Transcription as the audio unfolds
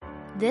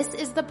This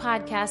is the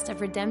podcast of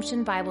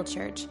Redemption Bible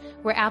Church,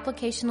 where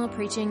applicational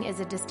preaching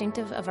is a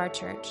distinctive of our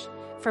church.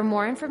 For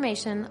more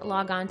information,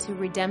 log on to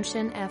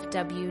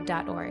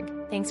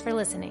redemptionfw.org. Thanks for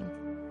listening.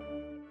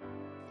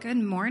 Good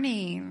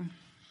morning.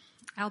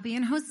 I'll be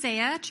in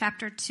Hosea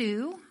chapter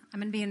 2.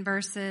 I'm going to be in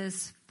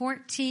verses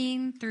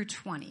 14 through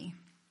 20.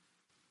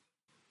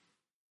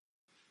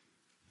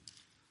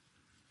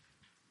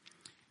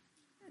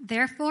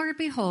 Therefore,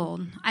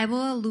 behold, I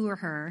will allure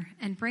her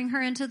and bring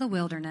her into the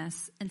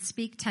wilderness and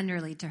speak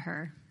tenderly to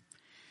her.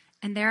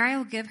 And there I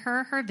will give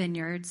her her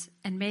vineyards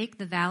and make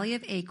the valley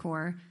of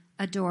Achor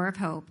a door of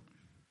hope.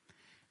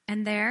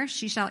 And there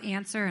she shall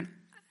answer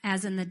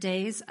as in the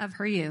days of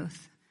her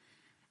youth,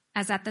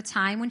 as at the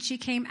time when she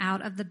came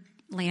out of the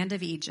land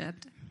of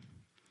Egypt.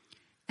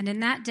 And in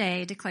that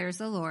day, declares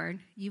the Lord,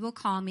 you will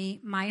call me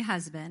my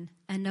husband,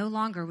 and no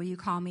longer will you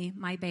call me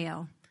my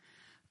Baal.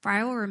 For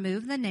I will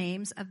remove the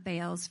names of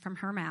Baals from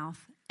her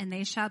mouth, and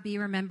they shall be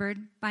remembered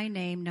by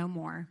name no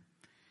more.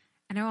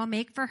 And I will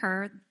make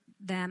for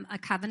them a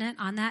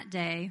covenant on that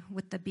day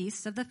with the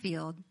beasts of the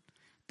field,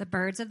 the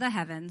birds of the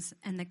heavens,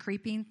 and the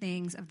creeping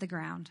things of the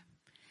ground.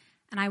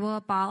 And I will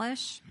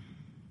abolish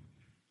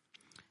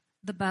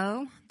the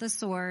bow, the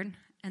sword,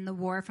 and the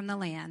war from the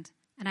land,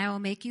 and I will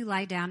make you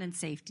lie down in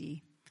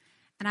safety.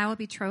 And I will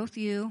betroth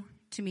you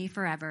to me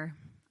forever.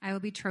 I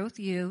will betroth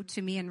you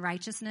to me in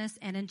righteousness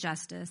and in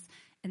justice,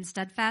 in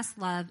steadfast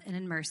love and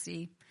in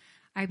mercy.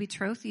 I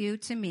betroth you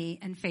to me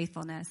in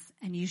faithfulness,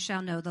 and you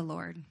shall know the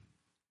Lord.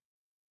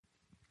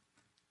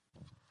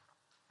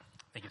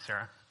 Thank you,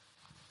 Sarah.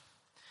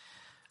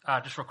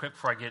 Just real quick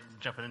before I get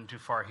jumping in too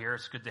far here,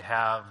 it's good to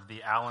have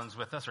the Allens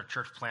with us, our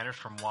church planners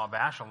from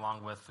Wabash,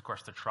 along with, of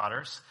course, the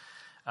Trotters.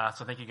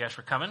 So thank you guys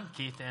for coming,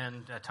 Keith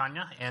and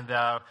Tanya. And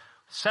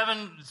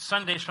 7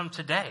 Sundays from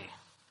today,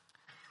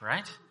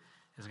 right,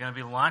 is going to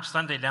be Launch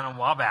Sunday down in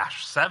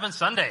Wabash. 7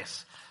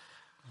 Sundays.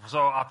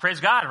 So praise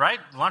God, right?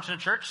 Launching a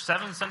church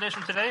 7 Sundays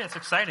from today. It's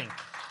exciting.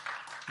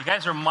 You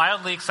guys are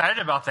mildly excited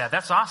about that.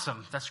 That's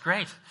awesome. That's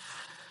great.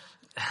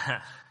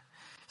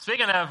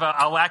 Speaking of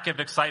a lack of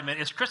excitement,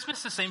 is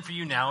Christmas the same for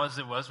you now as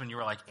it was when you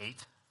were like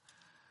 8?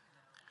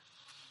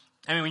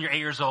 I mean, when you're 8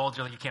 years old,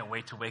 you're like, you can't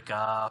wait to wake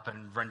up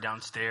and run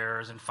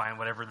downstairs and find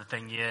whatever the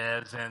thing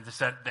is. And just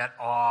that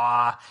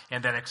awe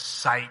and that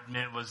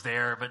excitement was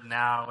there. But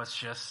now it's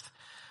just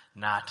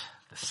not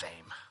the same.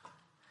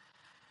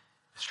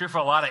 It's true for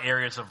a lot of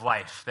areas of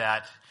life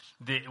that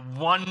the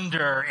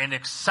wonder and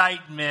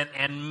excitement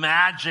and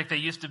magic that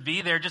used to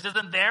be there just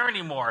isn't there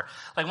anymore.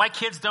 Like my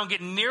kids don't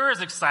get near as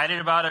excited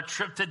about a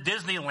trip to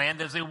Disneyland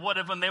as they would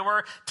have when they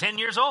were 10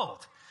 years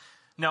old.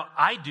 Now,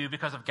 I do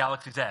because of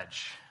Galaxy's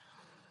Edge,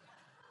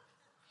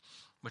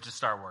 which is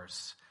Star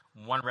Wars.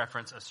 One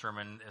reference a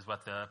sermon is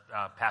what the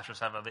pastors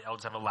have, the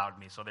elders have allowed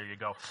me, so there you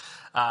go.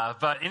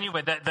 But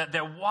anyway,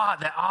 that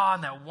awe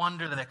and that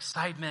wonder, that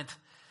excitement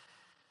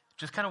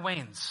just kind of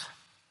wanes.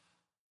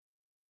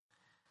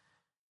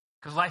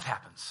 Because life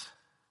happens.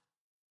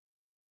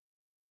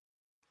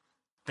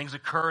 Things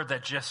occur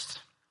that just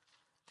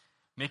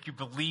make you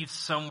believe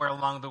somewhere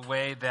along the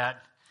way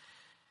that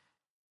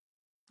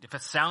if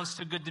it sounds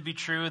too good to be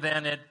true,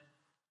 then it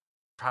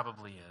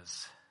probably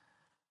is.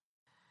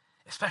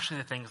 Especially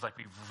the things like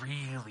we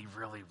really,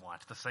 really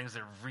want. The things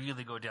that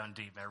really go down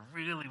deep. I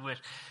really wish,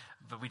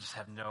 but we just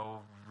have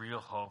no real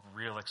hope,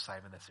 real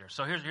excitement that's there.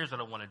 So here's what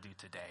I want to do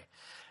today.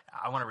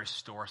 I want to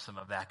restore some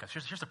of that.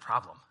 Because here's the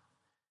problem.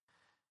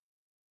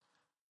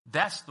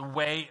 That's the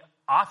way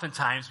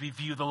oftentimes we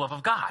view the love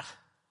of God.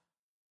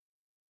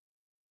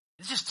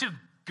 It's just too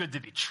good to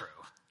be true.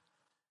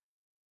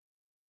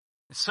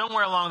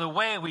 Somewhere along the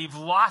way, we've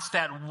lost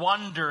that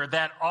wonder,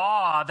 that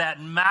awe,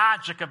 that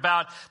magic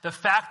about the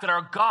fact that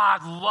our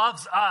God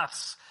loves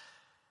us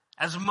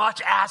as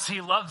much as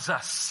He loves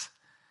us.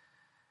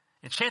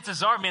 And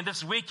chances are, man,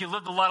 this week you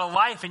lived a lot of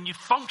life and you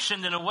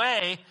functioned in a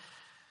way,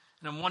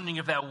 and I'm wondering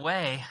if that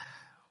way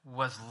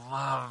was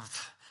loved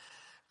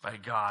by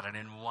God and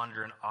in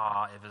wonder and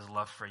awe of His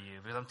love for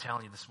you. Because I'm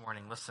telling you this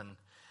morning, listen,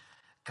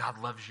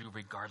 God loves you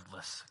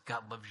regardless.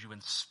 God loves you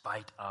in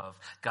spite of.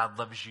 God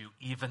loves you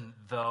even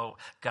though.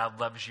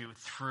 God loves you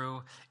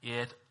through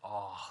it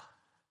all.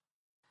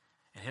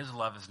 And His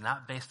love is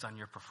not based on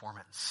your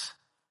performance.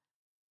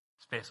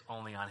 It's based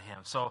only on Him.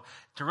 So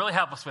to really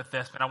help us with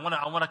this, man, I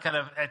want to kind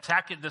of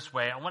attack it this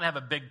way. I want to have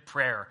a big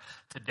prayer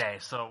today.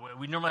 So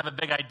we normally have a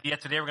big idea.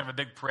 Today we're going to have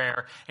a big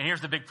prayer. And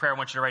here's the big prayer I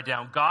want you to write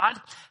down. God,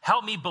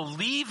 help me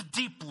believe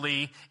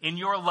deeply in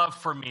your love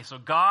for me. So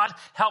God,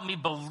 help me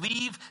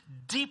believe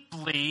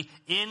deeply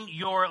in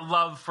your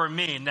love for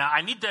me. Now,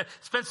 I need to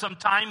spend some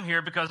time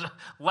here because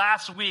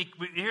last week,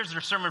 here's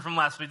the sermon from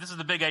last week. This is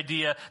the big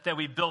idea that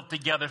we built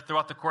together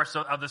throughout the course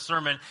of the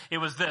sermon. It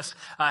was this: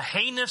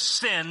 heinous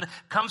sin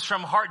comes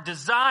from heart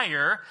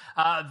desire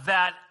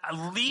that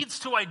leads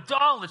to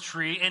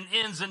idolatry and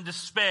ends in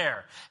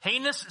despair.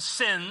 Heinous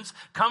sins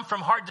come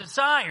from heart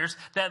desires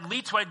that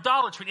lead to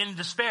idolatry and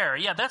despair.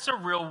 Yeah, that's a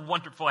real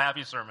wonderful,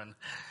 happy sermon.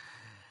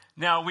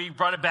 Now, we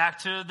brought it back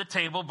to the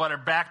table, brought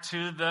it back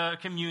to the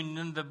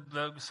communion,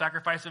 the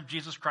sacrifice of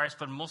Jesus Christ,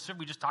 but most of it,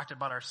 we just talked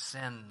about our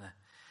sin.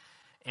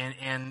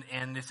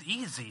 And it's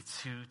easy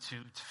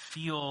to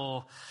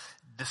feel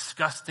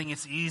disgusting.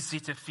 It's easy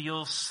to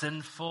feel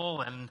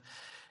sinful, and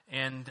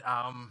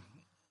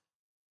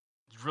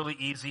it's really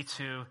easy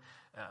to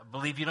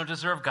believe you don't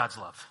deserve God's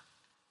love.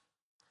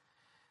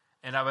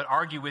 And I would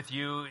argue with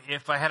you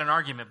if I had an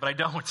argument, but I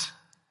don't.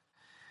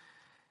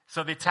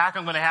 So the attack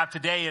I'm going to have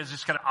today is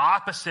just kind of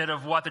opposite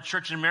of what the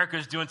church in America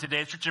is doing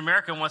today. The church in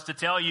America wants to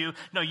tell you,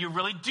 no, you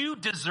really do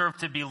deserve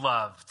to be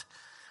loved.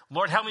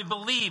 Lord, help me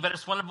believe. I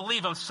just want to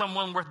believe I'm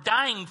someone worth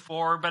dying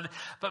for. But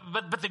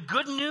the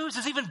good news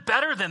is even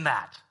better than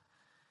that.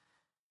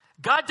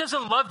 God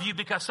doesn't love you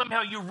because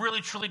somehow you really,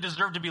 truly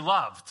deserve to be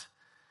loved.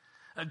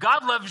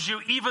 God loves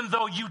you even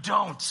though you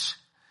don't.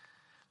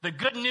 The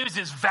good news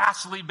is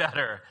vastly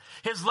better.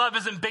 His love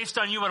isn't based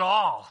on you at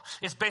all.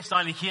 It's based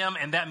on him,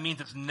 and that means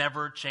it's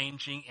never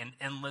changing and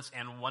endless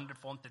and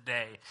wonderful. And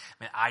today,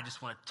 man, I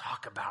just want to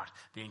talk about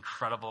the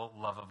incredible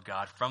love of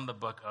God from the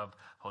book of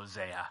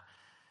Hosea.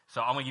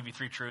 So I'm going to give you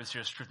 3 truths.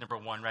 Here's truth number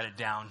 1. Write it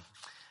down.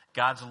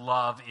 God's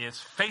love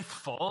is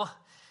faithful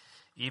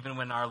even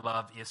when our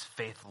love is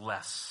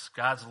faithless.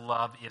 God's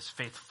love is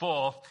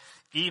faithful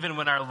even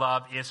when our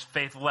love is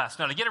faithless.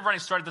 Now, to get everybody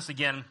started this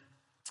again,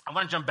 I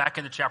want to jump back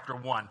into chapter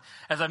 1.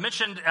 As I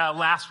mentioned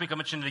last week, I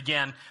mentioned it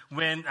again.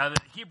 When the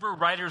Hebrew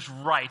writers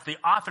write, they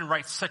often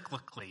write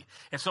cyclically.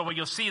 And so what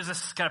you'll see is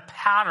this kind of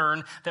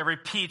pattern that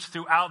repeats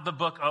throughout the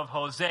book of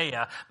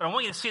Hosea. But I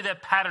want you to see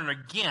that pattern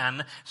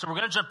again. So we're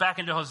going to jump back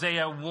into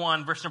Hosea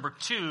 1, verse number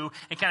 2,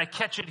 and kind of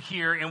catch it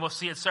here. And we'll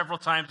see it several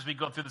times as we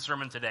go through the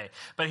sermon today.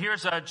 But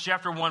here's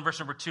chapter 1, verse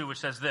number 2, which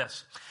says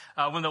this.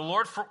 When the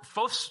Lord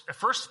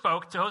first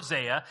spoke to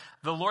Hosea,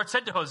 the Lord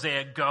said to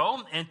Hosea,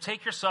 "Go and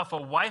take yourself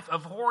a wife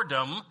of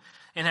whoredom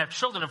and have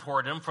children of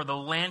whoredom, for the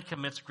land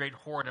commits great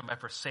whoredom by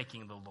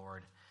forsaking the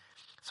Lord."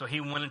 So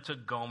he went and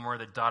took Gomer,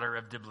 the daughter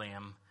of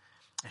Diblaim,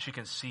 and she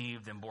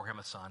conceived and bore him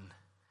a son.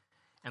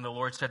 And the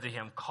Lord said to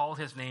him, "Call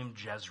his name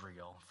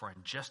Jezreel, for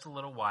in just a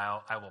little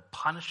while I will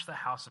punish the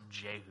house of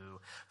Jehu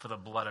for the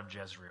blood of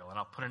Jezreel, and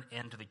I'll put an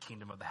end to the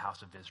kingdom of the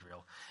house of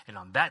Israel. And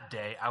on that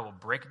day I will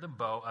break the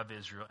bow of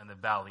Israel in the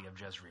valley of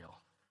Jezreel."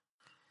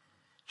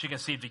 She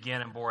conceived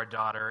again and bore a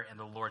daughter, and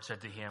the Lord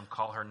said to him,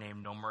 "Call her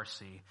name No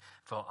Mercy,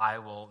 for I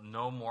will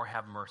no more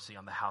have mercy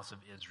on the house of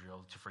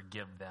Israel to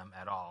forgive them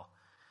at all.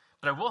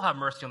 But I will have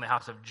mercy on the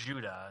house of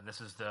Judah," and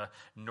this is the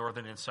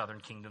northern and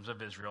southern kingdoms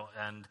of Israel,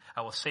 "and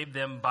I will save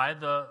them by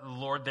the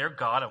Lord their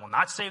God. I will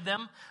not save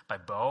them by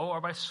bow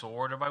or by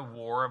sword or by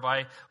war or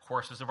by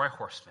horses or by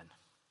horsemen."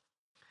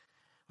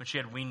 When she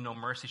had weaned No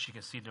Mercy, she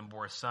conceived and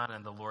bore a son,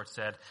 and the Lord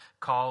said,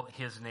 "Call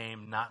his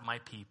name Not My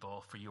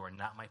People, for you are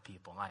not my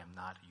people, and I am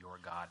not your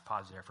God."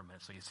 Pause there for a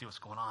minute so you see what's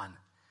going on.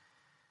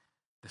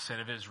 The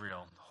sin of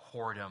Israel,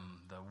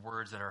 whoredom, the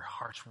words that are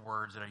harsh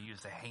words that are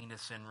used, the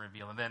heinous sin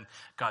revealed, and then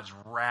God's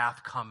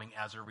wrath coming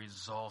as a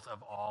result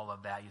of all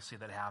of that. You see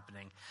that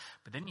happening.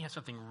 But then you have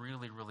something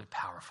really, really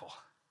powerful.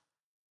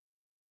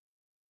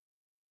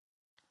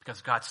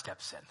 Because God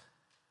steps in.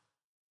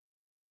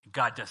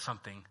 God does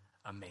something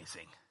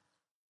amazing.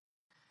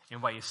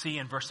 And what you see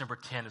in verse number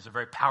 10 is a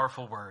very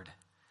powerful word.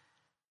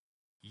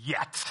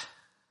 Yet.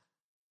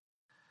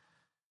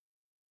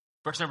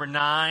 Verse number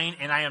 9,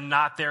 "And I am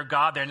not their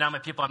God. They're not my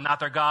people. I'm not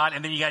their God."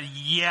 And then you got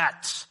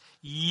yet.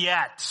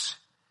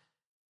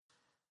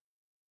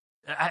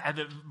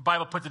 The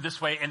Bible puts it this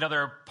way in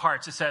other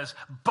parts. It says,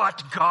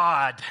 "But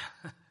God."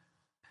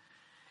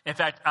 In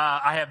fact,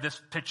 I have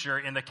this picture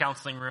in the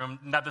counseling room,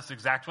 not this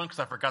exact one, because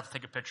I forgot to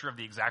take a picture of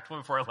the exact one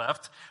before I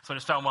left. So I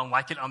just found one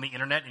like it on the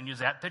internet and use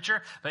that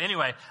picture. But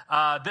anyway,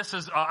 this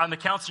is on the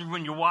counseling room.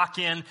 When you walk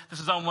in, this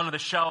is on one of the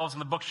shelves, on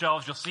the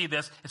bookshelves. You'll see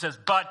this. It says,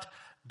 "But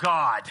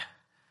God."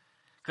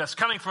 Because it's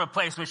coming from a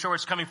place, let me show where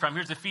it's coming from.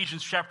 Here's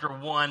Ephesians chapter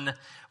 1,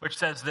 which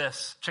says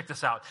this. Check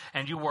this out.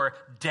 "And you were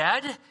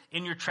dead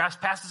in your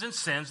trespasses and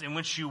sins, in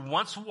which you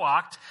once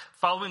walked,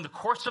 following the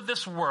course of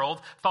this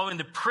world, following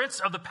the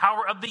prince of the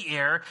power of the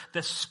air,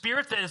 the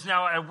spirit that is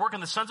now at work in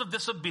the sons of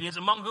disobedience,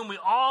 among whom we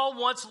all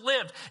once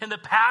lived in the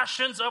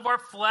passions of our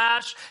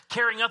flesh,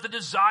 carrying out the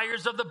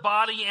desires of the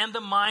body and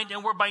the mind,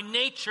 and were by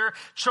nature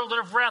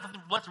children of wrath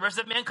like the rest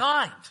of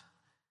mankind."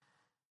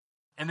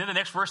 And then the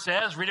next verse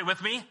says, read it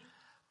with me,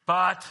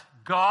 "But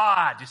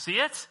God," you see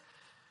it?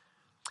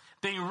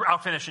 I'll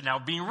finish it now.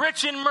 "Being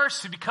rich in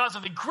mercy because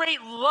of the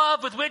great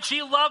love with which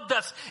he loved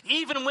us,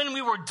 even when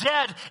we were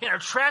dead in our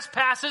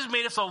trespasses,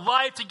 made us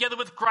alive together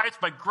with Christ.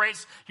 By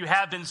grace you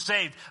have been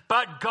saved.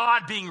 But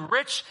God, being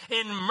rich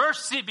in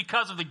mercy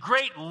because of the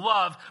great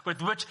love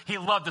with which he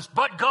loved us."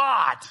 But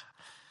God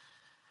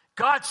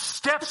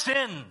steps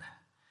in.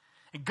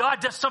 And God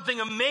does something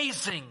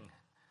amazing.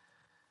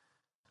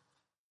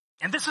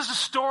 And this is the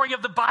story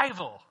of the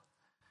Bible.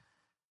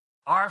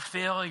 Our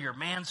failure,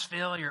 man's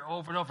failure,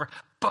 over and over.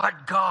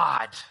 But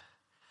God.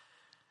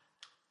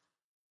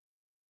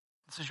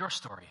 This is your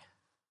story.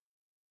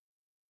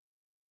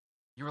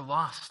 You were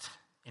lost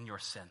in your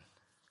sin.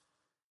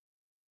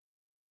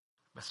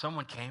 But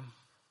someone came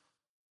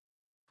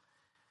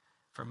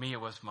For me,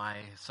 it was my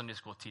Sunday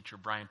school teacher,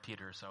 Brian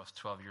Peters. I was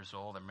 12 years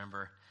old. I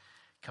remember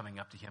coming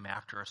up to him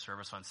after our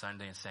service on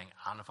Sunday and saying,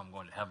 I don't know if I'm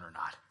going to heaven or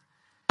not.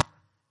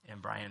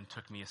 And Brian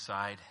took me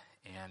aside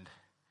and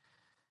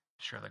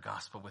shared the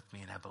gospel with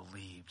me, and I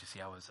believed. You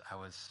see, I was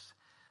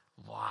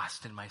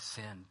lost in my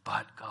sin,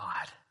 but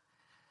God.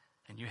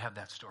 And you have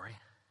that story.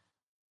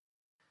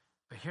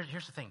 But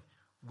here's the thing.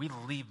 We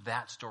leave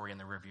that story in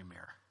the rearview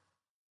mirror.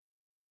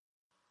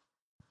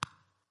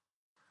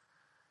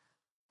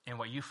 And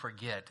what you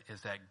forget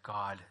is that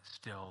God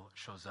still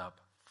shows up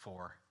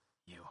for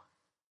you.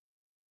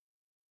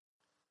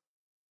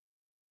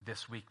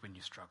 This week when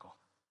you struggle.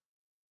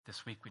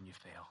 This week when you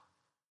fail.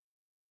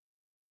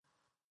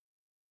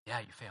 Yeah,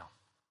 you fail.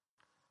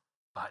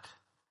 But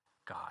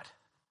God.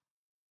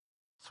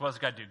 So what does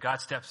God do?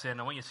 God steps in.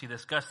 I want you to see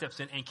this. God steps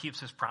in and keeps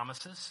his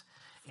promises.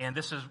 And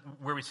this is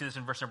where we see this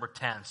in verse number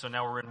 10. So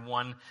now we're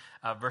in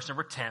verse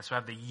number 10. So I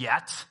have the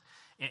yet.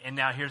 And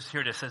now here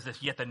it is. It says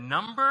this, yet the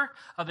number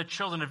of the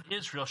children of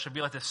Israel shall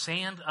be like the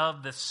sand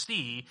of the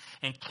sea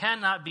and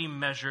cannot be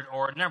measured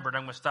or numbered.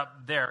 I'm going to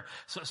stop there.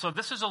 So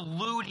this is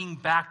alluding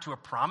back to a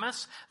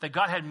promise that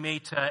God had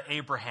made to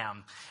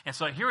Abraham. And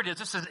so here it is.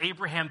 This is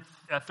Abraham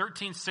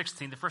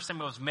 13:16, the first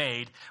time it was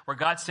made, where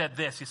God said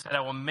this. He said,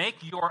 I will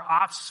make your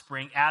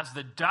offspring as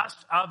the dust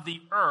of the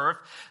earth,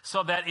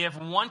 so that if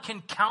one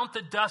can count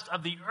the dust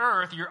of the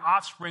earth, your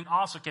offspring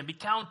also can be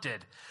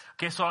counted.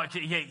 Okay, so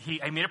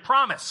he made a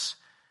promise.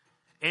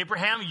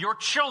 Abraham, your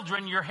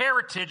children, your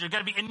heritage are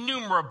going to be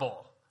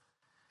innumerable.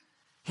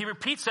 He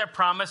repeats that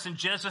promise in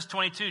Genesis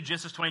 22.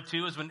 Genesis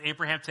 22 is when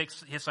Abraham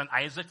takes his son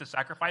Isaac to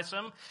sacrifice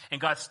him, and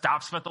God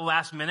stops him at the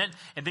last minute.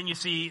 And then you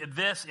see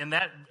this in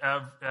that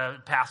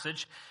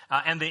passage.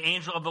 And the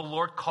angel of the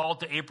Lord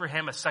called to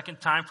Abraham a second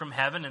time from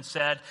heaven and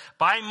said,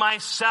 by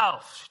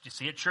myself, do you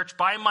see it, church?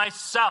 By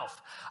myself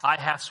I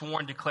have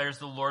sworn, declares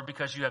the Lord,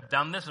 because you have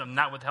done this and have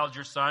not withheld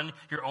your son,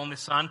 your only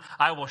son.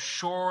 I will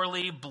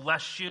surely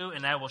bless you,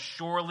 and I will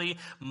surely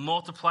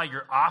multiply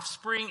your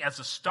offspring as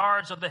the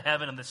stars of the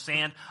heaven and the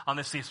sand on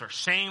the seashore.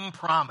 Same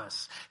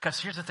promise. Because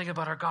here's the thing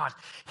about our God.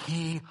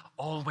 He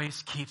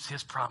always keeps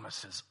his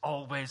promises.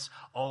 Always,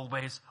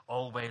 always,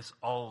 always,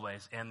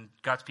 always. And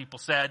God's people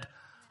said,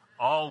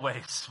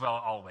 always. Well,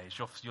 always.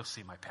 You'll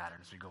see my pattern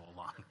as we go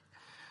along.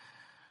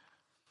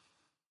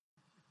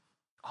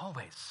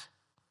 Always.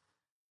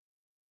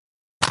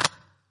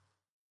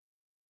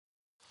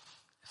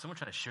 Someone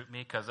trying to shoot me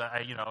because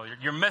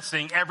you're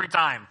missing every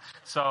time.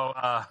 So,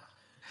 all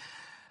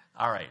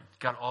right.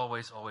 God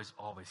always, always,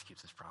 always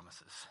keeps his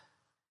promises.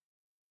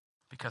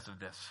 Because of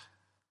this,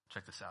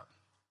 check this out.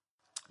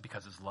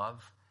 Because his love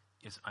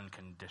is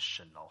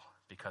unconditional.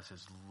 Because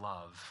his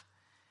love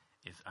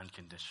is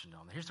unconditional.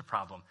 Now, here's the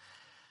problem.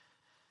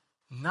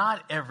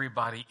 Not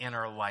everybody in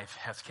our life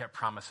has kept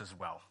promises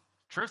well.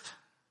 Truth?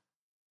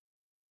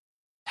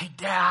 Hey,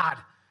 Dad,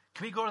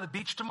 can we go to the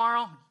beach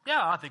tomorrow?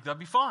 Yeah, I think that'd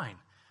be fine.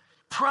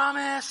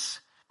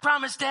 Promise?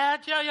 Promise, Dad?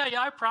 Yeah,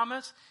 I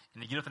promise.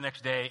 And you get up the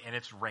next day and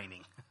it's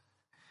raining.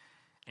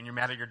 And you're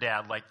mad at your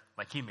dad like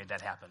he made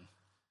that happen.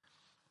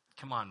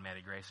 Come on,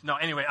 Maddie Grace. No,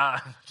 anyway,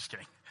 just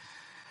kidding.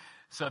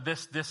 So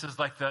this is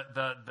like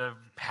the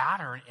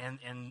pattern,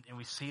 and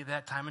we see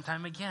that time and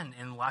time again.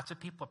 And lots of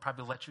people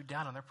probably let you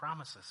down on their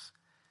promises.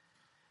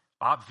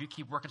 Bob, if you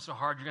keep working so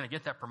hard, you're going to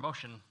get that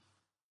promotion,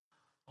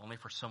 only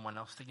for someone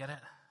else to get it.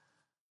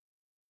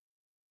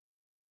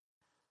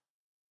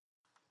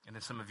 And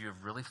then some of you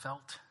have really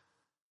felt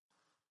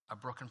a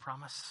broken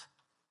promise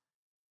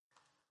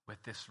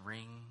with this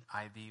ring,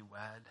 ivy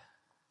wed,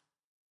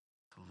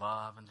 to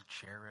love and to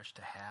cherish,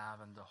 to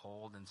have and to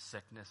hold in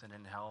sickness and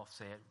in health,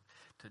 say it,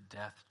 to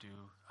death do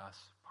us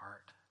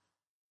part.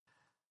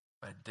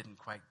 But it didn't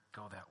quite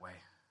go that way.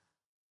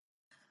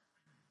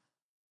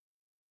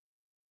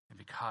 And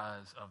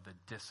because of the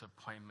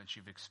disappointments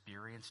you've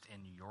experienced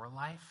in your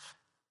life,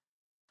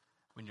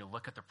 when you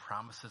look at the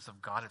promises of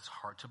God, it's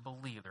hard to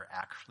believe they're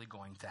actually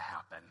going to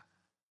happen.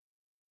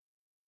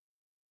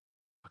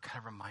 But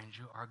can I remind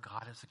you, our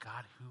God is a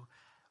God who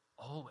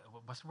always,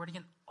 what's the word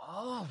again?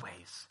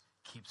 Always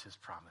keeps his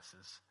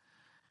promises.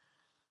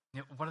 You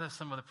know, what are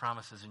some of the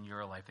promises in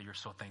your life that you're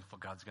so thankful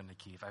God's going to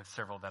keep? I have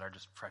several that are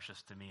just precious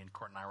to me, and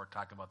Court and I were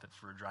talking about this.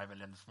 We were driving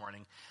in this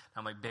morning.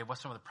 I'm like, babe, what's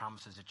some of the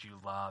promises that you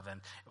love?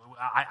 And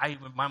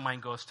my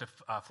mind goes to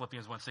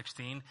Philippians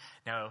 1:16.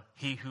 Now,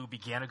 he who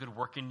began a good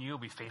work in you will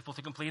be faithful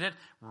to complete it.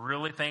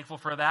 Really thankful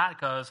for that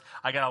because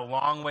I got a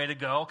long way to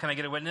go. Can I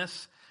get a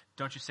witness?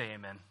 Don't you say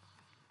amen.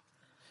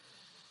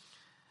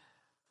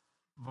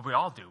 But we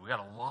all do. We got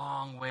a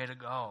long way to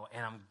go,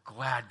 and I'm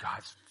glad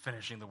God's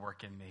finishing the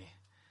work in me.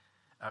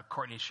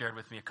 Courtney shared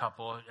with me a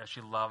couple. She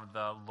loved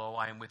the, lo,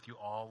 I am with you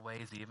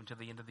always, even to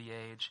the end of the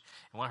age.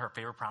 And one of her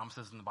favorite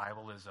promises in the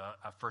Bible is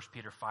 1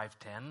 Peter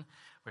 5:10,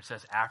 which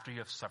says, after you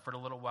have suffered a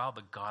little while,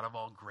 the God of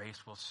all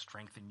grace will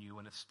strengthen you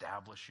and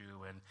establish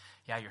you. And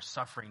yeah, you're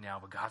suffering now,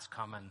 but God's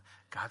coming.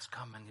 God's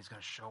coming. He's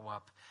going to show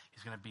up.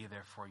 He's going to be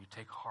there for you.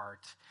 Take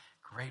heart.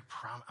 Great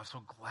promise. I'm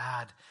so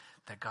glad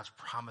that God's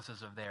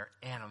promises are there,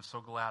 and I'm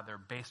so glad they're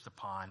based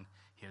upon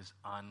his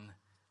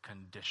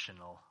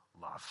unconditional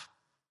love.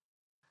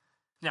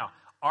 Now,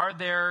 are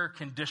there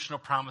conditional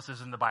promises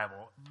in the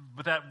Bible?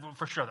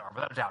 For sure there are,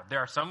 without a doubt. There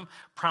are some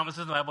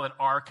promises in the Bible that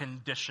are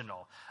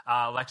conditional.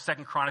 Like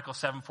 2 Chronicles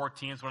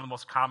 7:14 is one of the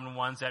most common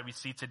ones that we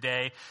see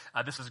today.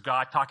 This is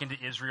God talking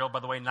to Israel. By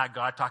the way, not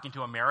God talking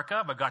to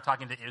America, but God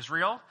talking to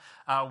Israel,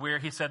 where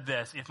he said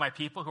this: if my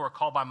people who are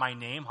called by my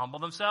name humble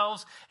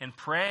themselves and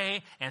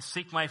pray and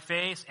seek my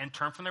face and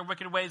turn from their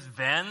wicked ways,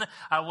 then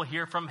I will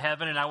hear from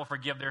heaven and I will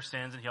forgive their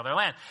sins and heal their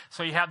land.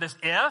 So you have this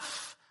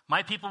if.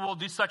 My people will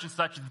do such and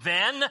such,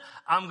 then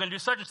I'm going to do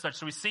such and such.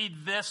 So we see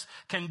this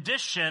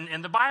condition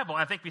in the Bible.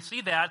 I think we see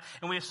that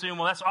and we assume,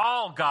 well, that's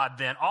all God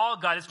then. All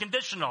God is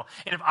conditional.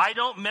 And if I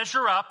don't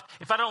measure up,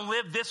 if I don't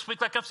live this week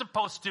like I'm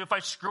supposed to, if I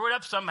screw it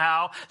up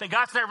somehow, then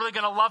God's not really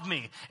going to love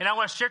me. And I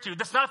want to share to you,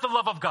 that's not the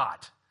love of God.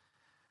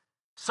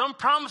 Some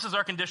promises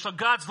are conditional.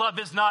 God's love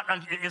is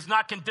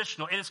not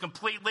conditional. It is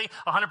completely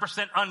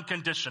 100%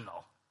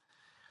 unconditional.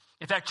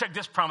 In fact, check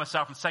this promise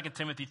out from 2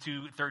 Timothy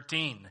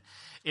 2:13.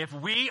 If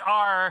we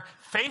are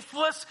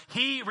faithless,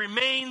 he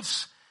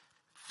remains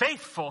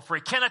faithful, for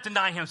he cannot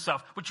deny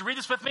himself. Would you read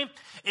this with me?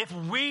 If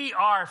we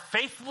are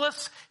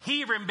faithless,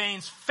 he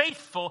remains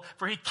faithful,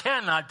 for he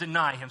cannot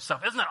deny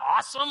himself. Isn't that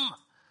awesome?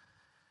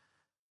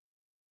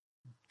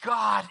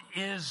 God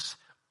is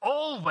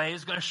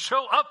always going to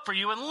show up for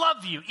you and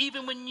love you,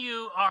 even when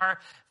you are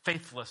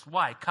faithless.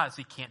 Why? Because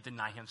he can't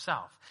deny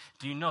himself.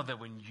 Do you know that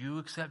when you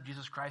accept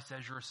Jesus Christ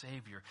as your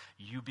Savior,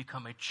 you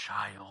become a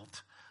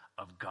child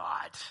of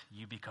God?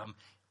 You become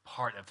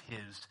part of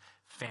his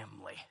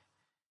family.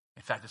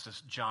 In fact, this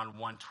is John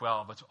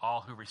 1:12. It's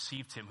all who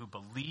received him, who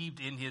believed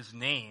in his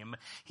name,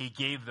 he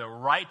gave the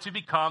right to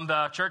become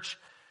the church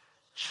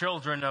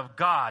children of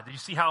God. Do you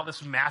see how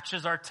this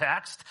matches our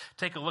text?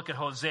 Take a look at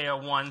Hosea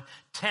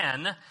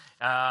 1:10,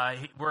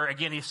 where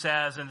again he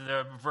says in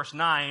the verse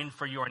 9,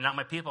 for you are not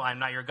my people, I am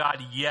not your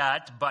God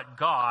yet, but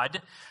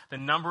God. The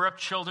number of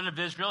children of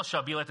Israel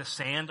shall be like the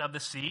sand of the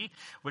sea,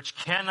 which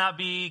cannot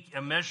be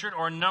measured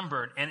or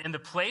numbered. And in the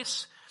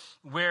place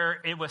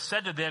where it was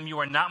said to them, you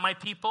are not my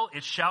people,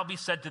 it shall be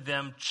said to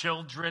them,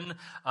 children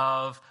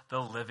of the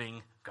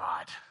living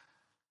God.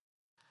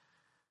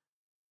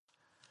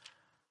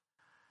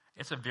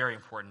 It's a very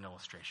important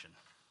illustration.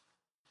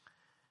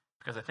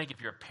 Because I think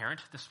if you're a parent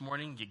this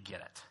morning, you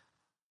get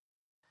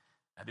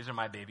it. These are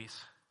my babies,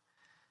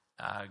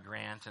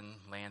 Grant and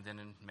Landon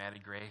and Maddie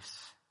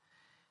Grace.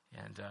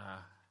 And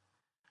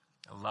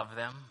I love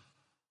them.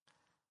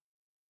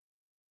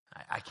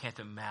 I can't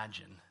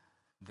imagine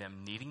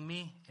them needing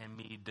me and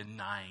me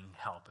denying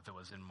help if it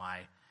was in my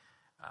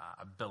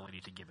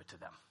ability to give it to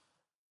them.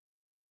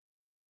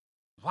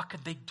 What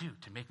could they do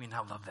to make me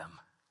not love them?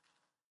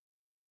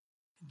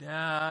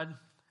 Dad,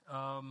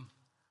 I'm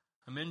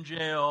in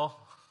jail.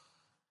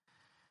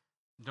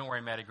 Don't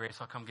worry, Maddie Grace,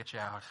 I'll come get you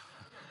out.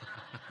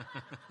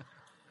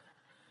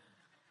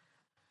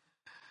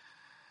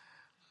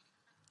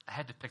 I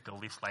had to pick the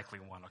least likely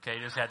one, okay? I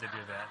just had to do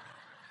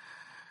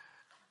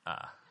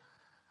that.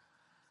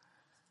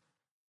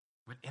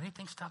 Would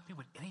anything stop you?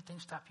 Would anything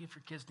stop you if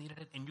your kids needed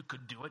it and you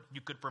could do it?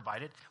 You could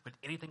provide it? Would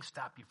anything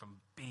stop you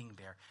from being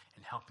there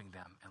and helping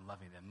them and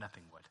loving them?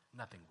 Nothing would.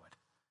 Nothing would.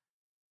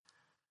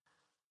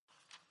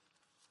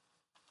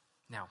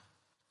 Now,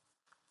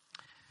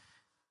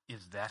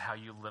 is that how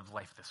you live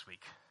life this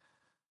week?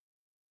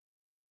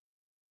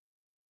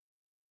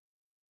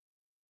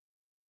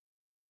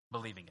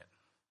 Believing it.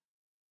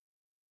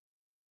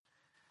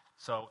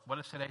 So, what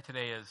is today?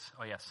 Today is,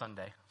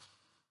 Sunday.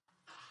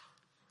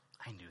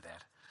 I knew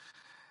that.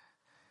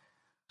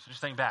 So just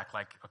think back,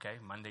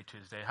 Monday,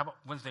 Tuesday. How about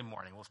Wednesday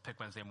morning? Let's pick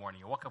Wednesday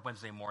morning. You woke up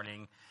Wednesday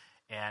morning,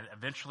 and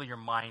eventually your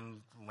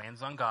mind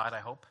lands on God, I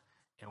hope.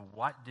 And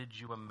what did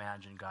you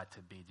imagine God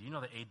to be? Do you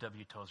know that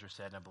A.W. Tozer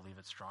said, and I believe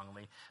it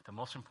strongly, the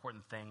most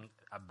important thing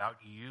about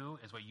you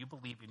is what you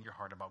believe in your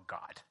heart about God.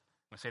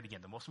 I'm going to say it again.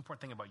 The most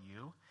important thing about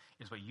you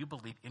is what you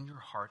believe in your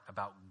heart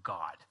about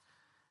God.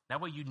 Not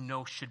what you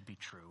know should be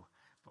true,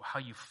 but how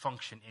you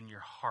function in your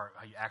heart,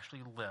 how you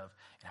actually live,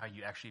 and how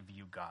you actually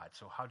view God.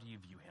 So how do you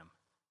view him?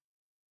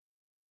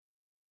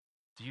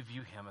 Do you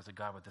view him as a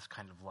God with this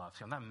kind of love?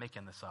 See, I'm not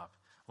making this up.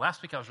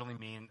 Last week I was really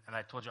mean, and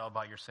I told you all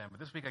about your sin. But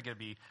this week I get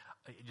to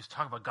just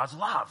talk about God's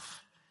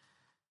love.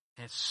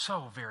 And it's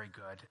so very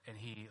good, and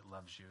he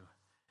loves you.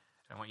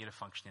 And I want you to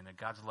function in it.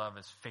 God's love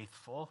is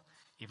faithful,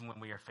 even when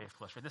we are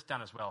faithless. Write this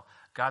down as well.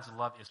 God's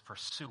love is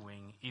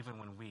pursuing, even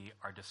when we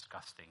are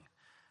disgusting.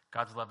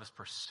 God's love is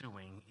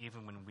pursuing,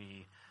 even when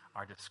we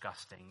are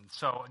disgusting.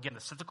 So again,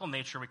 the cyclical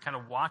nature, we kind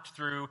of walked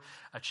through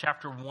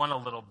chapter 1 a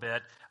little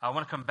bit. I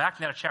want to come back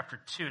now to chapter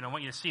 2, and I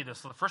want you to see this.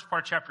 So the first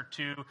part of chapter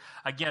 2,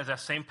 again, is that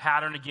same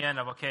pattern again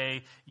of,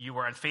 you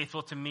were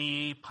unfaithful to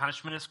me,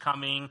 punishment is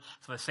coming.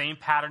 So the same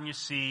pattern you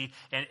see.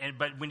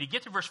 But when you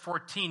get to verse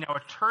 14, now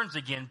it turns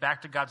again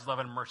back to God's love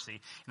and mercy.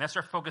 And that's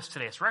our focus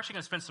today. So we're actually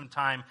going to spend some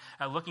time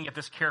looking at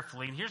this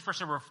carefully. And here's verse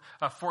number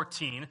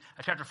 14,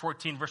 chapter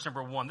 14, verse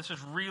number 1. This is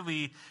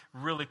really,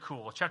 really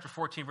cool. Chapter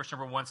 14, verse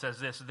number 1 says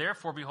this: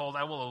 therefore, behold,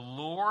 I will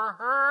allure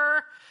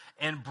her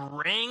and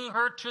bring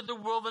her to the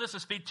wilderness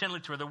and speak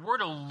tenderly to her. The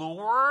word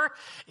allure,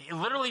 it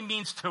literally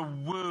means to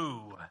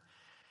woo.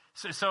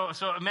 So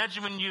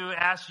imagine when you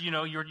ask,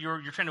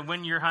 you're trying to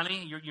win your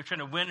honey, you're trying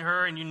to win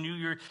her, and you knew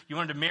you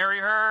wanted to marry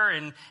her,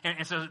 and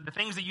so the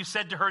things that you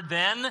said to her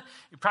then,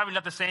 probably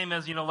not the same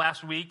as,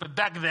 last week, but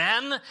back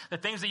then, the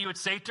things that you would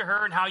say to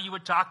her and how you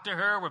would talk to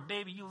her were,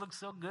 baby, you look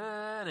so good,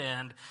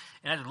 and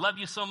I love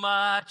you so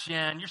much,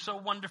 and you're so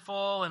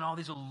wonderful, and all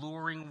these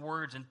alluring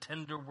words and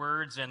tender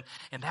words, and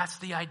that's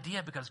the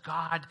idea, because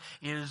God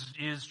is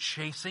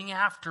chasing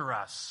after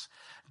us.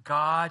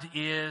 God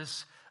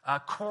is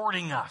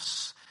courting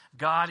us.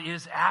 God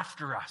is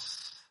after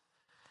us.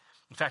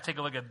 In fact, take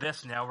a look at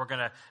this now. We're going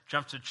to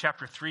jump to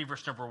chapter 3,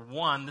 verse number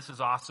 1. This is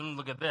awesome.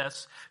 Look at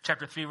this.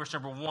 Chapter 3, verse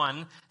number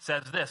 1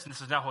 says this. And this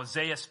is now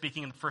Hosea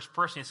speaking in the first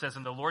person. He says,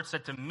 and the Lord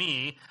said to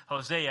me,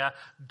 Hosea,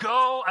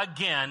 go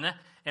again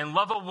and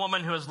love a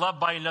woman who is loved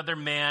by another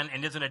man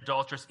and is an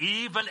adulteress,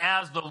 even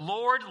as the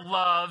Lord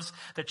loves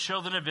the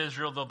children of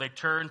Israel, though they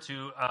turn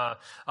to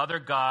other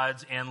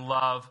gods and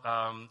love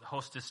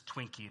hostess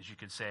Twinkies, you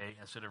could say,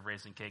 instead of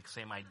raisin cake.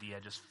 Same idea,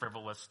 just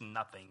frivolous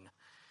nothing.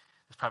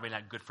 It's probably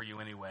not good for you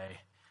anyway,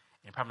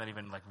 and probably not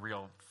even like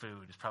real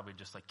food. It's probably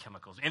just like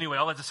chemicals. Anyway,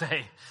 all that to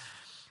say,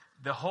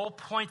 the whole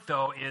point,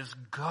 though, is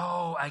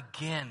go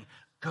again.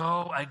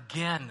 Go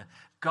again.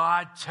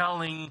 God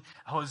telling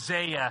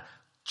Hosea,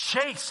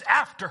 chase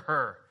after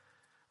her.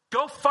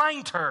 Go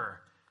find her.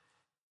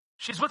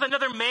 She's with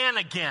another man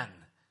again.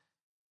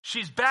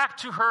 She's back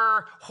to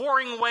her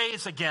whoring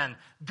ways again.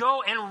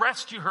 Go and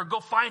rescue her. Go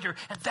find her.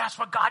 And that's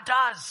what God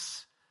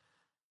does.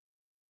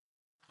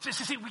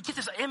 See, we get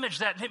this image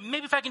that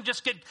maybe if I can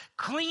just get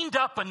cleaned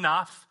up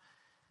enough,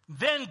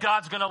 then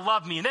God's going to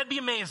love me. And that'd be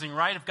amazing,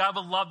 right? If God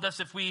would love us,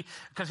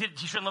 because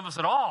he shouldn't love us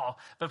at all.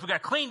 But if we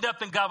got cleaned up,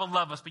 then God would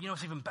love us. But you know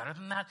what's even better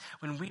than that?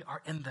 When we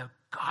are in the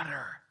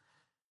gutter,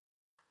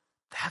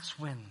 that's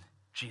when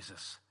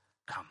Jesus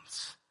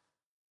comes.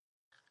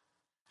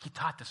 He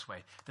taught this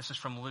way. This is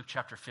from Luke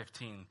chapter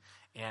 15.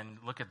 And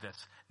look at this.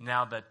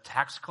 Now the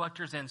tax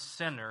collectors and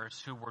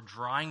sinners who were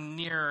drawing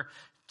near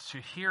to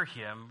hear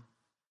him.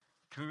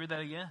 Can we read that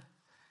again?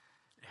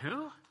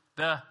 Who?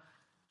 The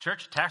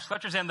church tax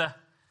collectors and the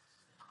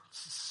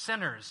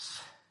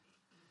sinners.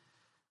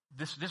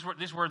 These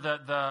were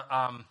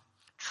the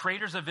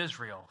traitors of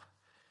Israel.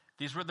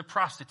 These were the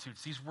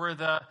prostitutes. These were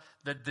the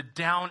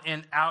down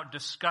and out,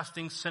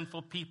 disgusting,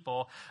 sinful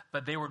people,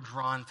 but they were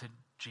drawn to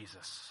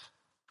Jesus.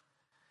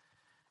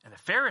 And the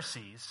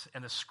Pharisees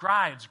and the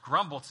scribes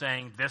grumbled,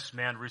 saying, this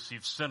man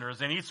receives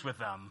sinners and eats with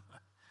them.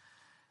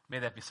 May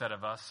that be said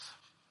of us.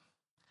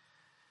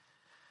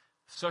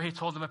 So he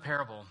told them a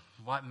parable.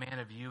 What man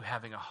of you,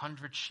 having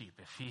 100 sheep,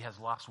 if he has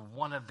lost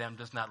one of them,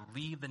 does not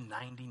leave the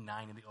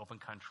 99 in the open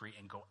country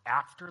and go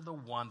after the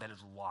one that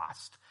is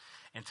lost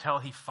until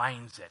he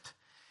finds it?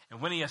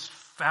 And when he has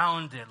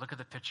found it, look at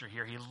the picture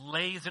here, he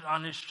lays it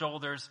on his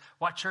shoulders.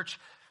 What, church?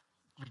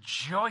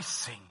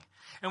 Rejoicing.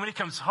 And when he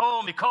comes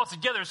home, he calls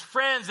together his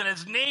friends and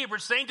his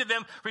neighbors, saying to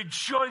them,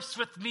 rejoice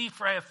with me,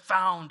 for I have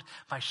found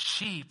my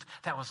sheep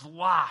that was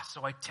lost.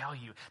 So I tell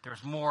you,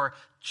 there's more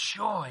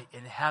joy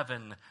in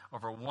heaven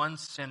over one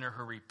sinner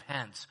who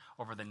repents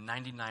over the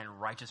 99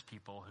 righteous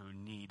people who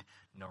need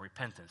no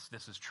repentance.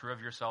 This is true of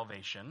your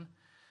salvation,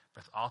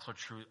 but it's also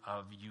true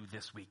of you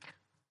this week.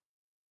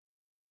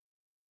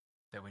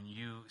 That when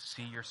you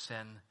see your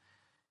sin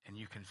and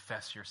you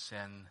confess your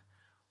sin,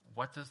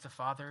 what does the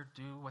Father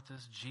do? What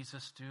does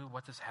Jesus do?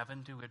 What does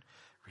heaven do? It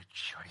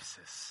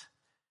rejoices.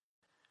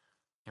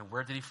 And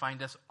where did he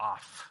find us?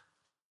 Off.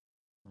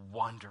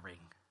 Wandering.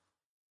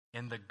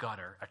 In the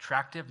gutter.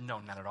 Attractive? No,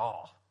 not at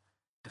all.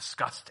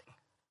 Disgusting.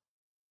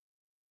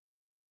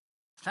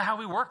 It's not how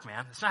we work,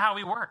 man. It's not how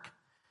we work.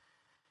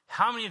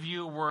 How many of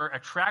you were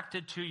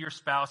attracted to your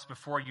spouse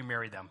before you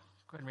married them?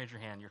 Go ahead and raise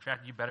your hand. You're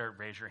attracted. You better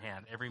raise your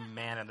hand. Every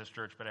man in this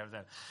church better have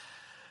that.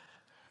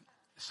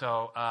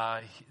 So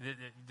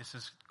this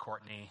is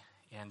Courtney,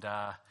 and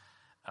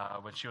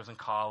when she was in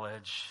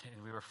college,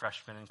 and we were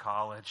freshmen in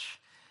college,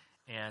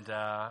 and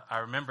I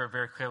remember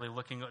very clearly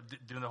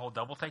doing the whole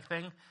double take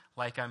thing,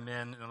 like I'm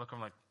in, and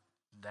I'm like,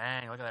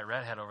 dang, look at that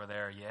redhead over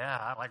there. Yeah,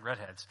 I like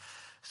redheads.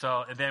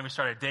 So, and then we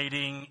started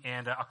dating,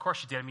 and of course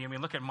she did. I mean,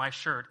 look at my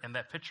shirt, and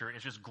that picture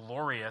is just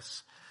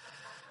glorious.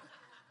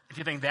 If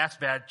you think that's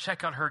bad,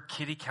 check out her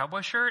kitty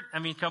cowboy shirt. I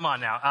mean, come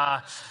on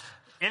now.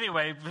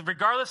 Anyway,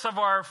 regardless of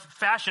our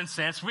fashion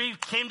sense, we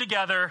came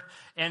together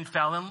and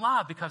fell in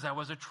love because I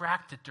was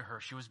attracted to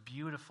her. She was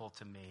beautiful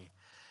to me.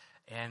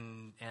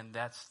 And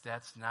that's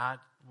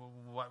not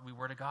what we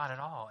were to God at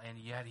all. And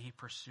yet he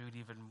pursued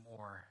even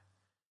more.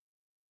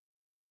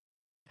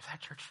 In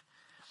fact, church,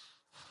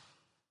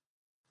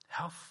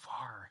 how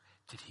far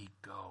did he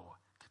go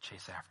to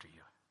chase after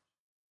you?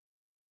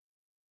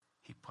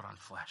 He put on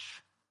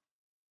flesh.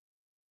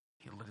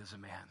 He lived as a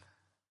man.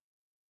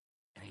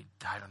 And he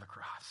died on the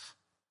cross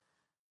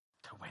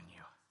to win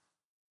you.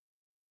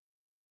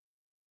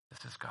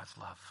 This is God's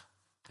love.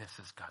 This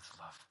is God's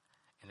love.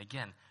 And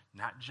again,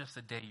 Not just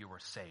the day you were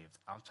saved.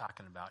 I'm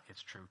talking about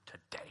it's true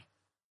today.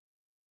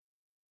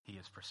 He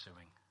is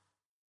pursuing.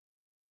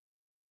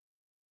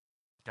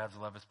 God's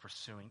love is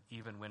pursuing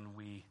even when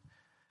we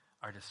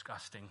are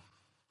disgusting.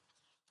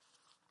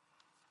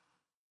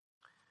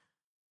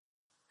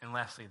 And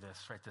lastly this,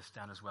 write this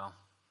down as well.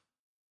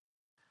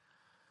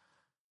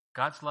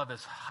 God's love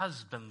is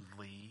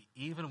husbandly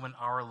even when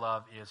our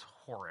love is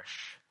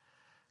whorish.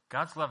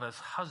 God's love is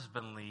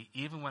husbandly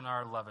even when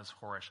our love is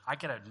whorish. I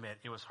gotta admit,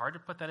 it was hard to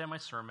put that in my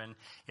sermon.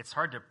 It's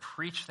hard to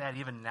preach that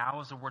even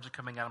now as the words are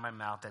coming out of my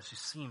mouth. That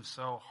just seems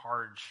so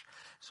hard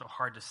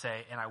to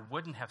say. And I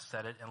wouldn't have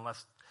said it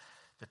unless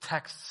the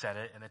text said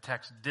it, and the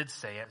text did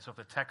say it. So if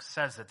the text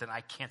says it, then I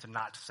can't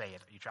not say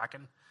it. Are you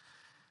tracking?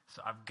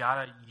 So I've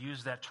got to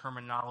use that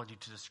terminology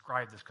to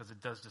describe this because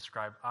it does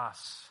describe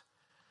us.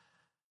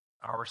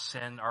 Our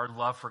sin, our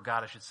love for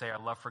God, I should say,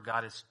 our love for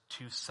God is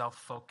too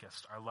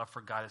self-focused. Our love for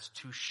God is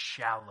too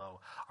shallow.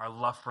 Our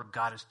love for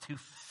God is too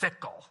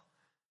fickle.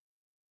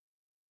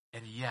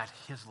 And yet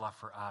his love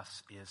for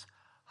us is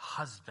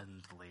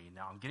husbandly.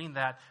 Now, I'm getting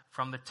that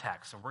from the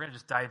text. So we're going to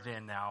just dive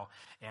in now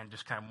and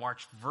just kind of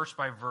march verse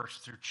by verse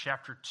through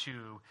chapter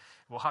 2.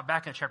 We'll hop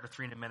back into chapter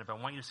 3 in a minute, but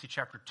I want you to see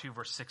chapter 2,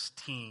 verse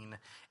 16. And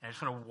I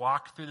just want to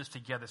walk through this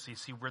together so you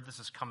see where this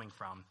is coming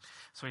from.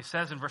 So he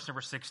says in verse number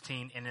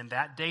 16, and in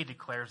that day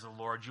declares the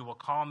Lord, you will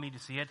call me to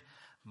see it,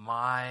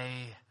 my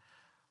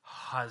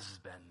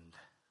husband.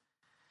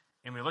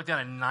 And we look down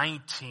at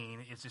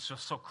 19, it's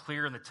just so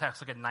clear in the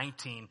text. Look at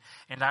 19.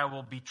 And I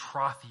will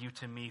betroth you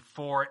to me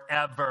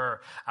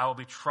forever. I will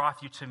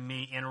betroth you to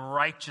me in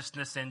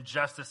righteousness and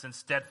justice and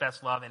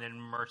steadfast love and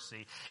in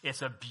mercy.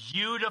 It's a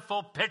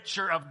beautiful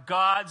picture of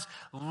God's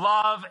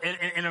love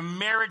in a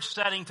marriage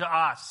setting to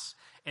us.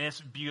 And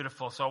it's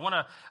beautiful. So I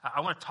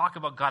want to talk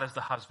about God as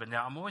the husband.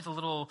 Now, I'm always a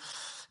little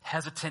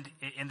hesitant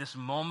in this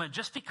moment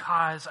just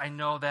because I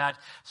know that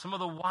some of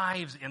the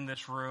wives in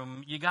this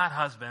room, you got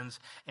husbands,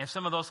 and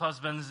some of those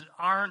husbands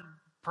aren't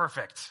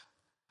perfect.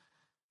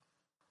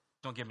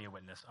 Don't give me a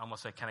witness. I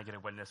almost say, can I get a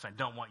witness? I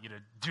don't want you to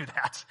do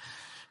that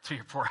to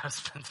your poor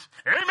husband.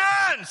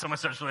 Amen! Someone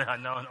says,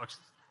 no.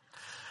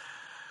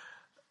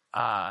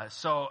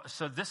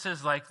 So this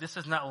is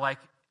not like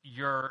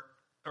your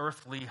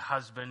earthly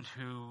husband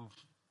who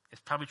is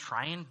probably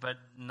trying but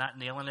not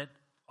nailing it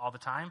all the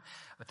time.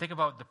 But think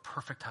about the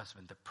perfect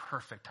husband, the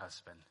perfect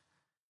husband.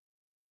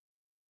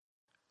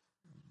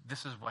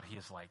 This is what he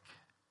is like.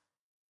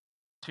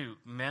 2,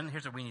 men,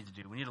 here's what we need to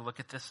do. We need to look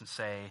at this and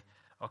say,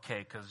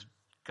 okay, because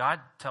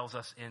God tells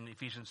us in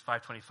Ephesians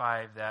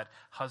 5:25 that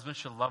husbands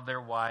should love their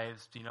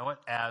wives, do you know it?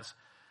 As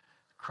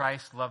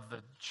Christ loved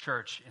the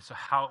church. And so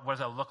what does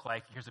that look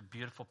like? Here's a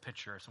beautiful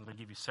picture. So I'm going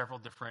to give you several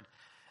different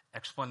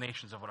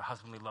explanations of what a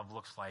husbandly love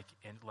looks like,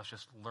 and let's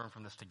just learn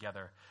from this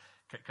together.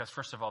 Because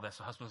first of all,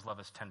 a husband's love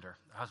is tender.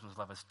 A husband's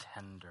love is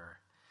tender.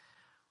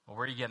 Well,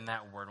 where are you getting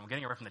that word? I'm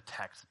getting it right from the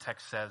text. The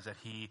text says that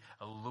he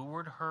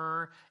allured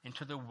her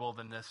into the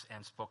wilderness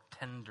and spoke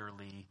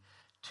tenderly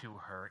to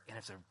her, and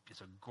it's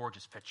a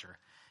gorgeous picture.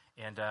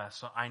 And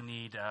so I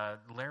need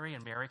Larry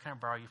and Mary. Can I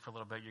borrow you for a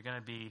little bit?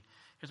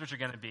 Here's what you're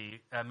going to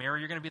be. Mary,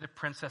 you're going to be the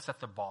princess at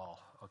the ball,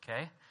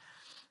 okay?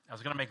 I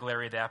was going to make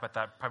Larry that, but I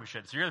thought probably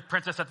should. So you're the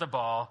princess at the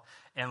ball,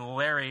 and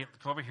Larry,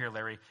 come over here,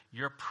 Larry.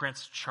 You're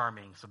Prince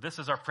Charming. So this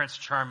is our Prince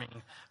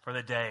Charming for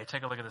the day.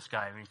 Take a look at this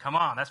guy. I mean, come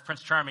on, that's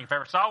Prince Charming if I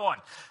ever saw one.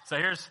 So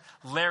here's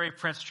Larry,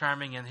 Prince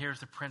Charming, and here's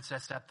the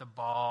princess at the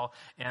ball,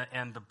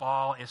 and the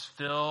ball is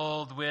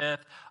filled with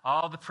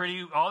all the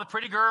pretty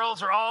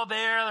girls are all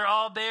there. They're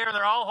all there.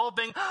 They're all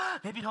hoping,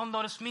 maybe he'll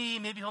notice me.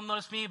 Maybe he'll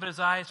notice me. But his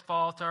eyes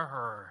fall to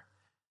her,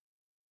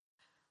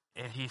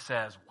 and he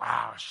says,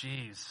 "Wow,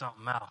 she's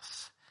something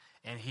else."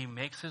 And he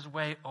makes his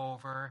way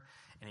over,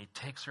 and he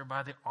takes her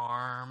by the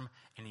arm,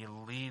 and he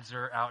leads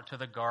her out to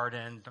the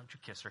garden. Don't you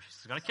kiss her.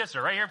 She's going to kiss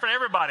her right here in front of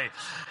everybody.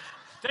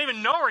 Don't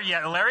even know her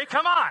yet, Larry.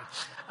 Come on.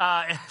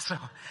 And so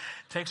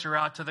takes her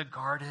out to the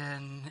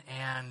garden,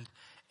 and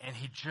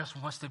he just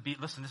wants to be,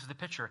 listen, this is the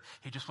picture.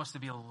 He just wants to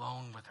be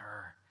alone with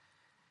her.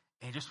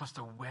 And he just wants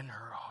to win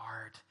her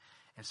heart.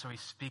 And so he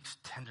speaks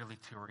tenderly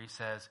to her. He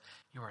says,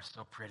 "You are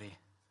so pretty."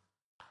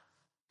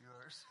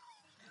 Yours.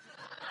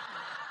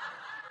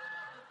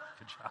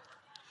 Good job.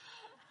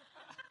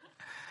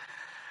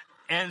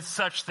 And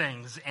such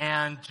things.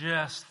 And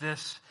just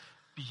this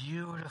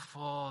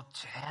beautiful,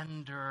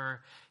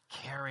 tender,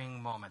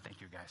 caring moment.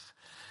 Thank you, guys.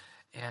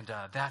 And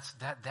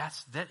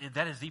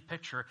that is the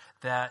picture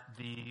that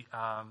the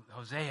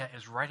Hosea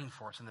is writing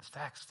for us in this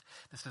text.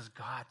 This is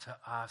God to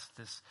us,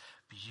 this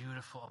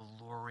beautiful,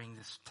 alluring,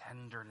 this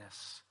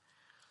tenderness.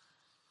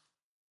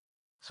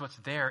 So it's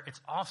there.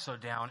 It's also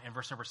down in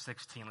verse number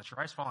 16. Let your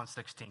eyes fall on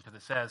 16, because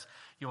it says,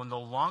 "You will no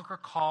longer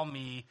call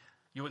me,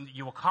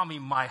 you will call me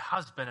my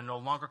husband and no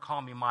longer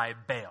call me my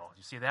Baal."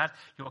 You see that?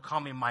 You will call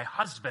me my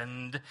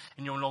husband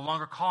and you will no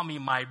longer call me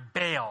my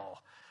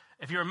Baal.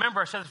 If you remember,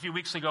 I said this a few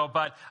weeks ago,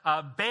 but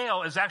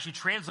Baal is actually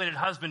translated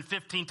husband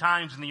 15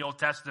 times in the Old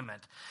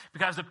Testament,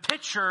 because the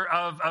picture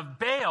of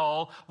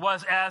Baal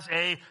was as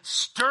a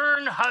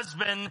stern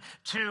husband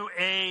to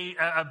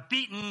a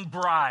beaten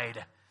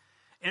bride.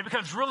 And it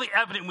becomes really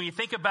evident when you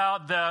think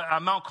about the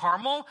Mount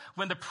Carmel,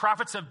 when the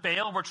prophets of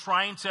Baal were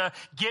trying to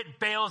get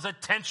Baal's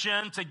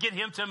attention, to get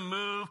him to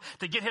move,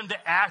 to get him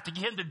to act, to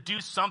get him to do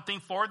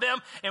something for them.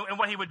 And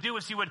what he would do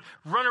is he would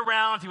run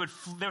around, they would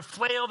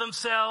flail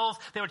themselves,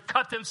 they would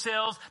cut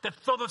themselves, they'd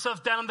throw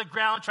themselves down on the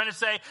ground trying to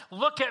say,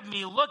 look at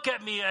me,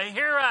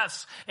 hear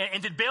us.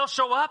 And did Baal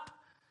show up?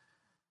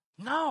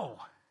 No.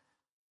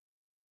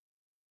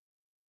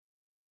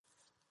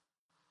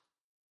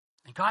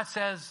 And God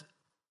says,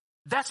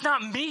 that's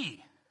not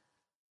me.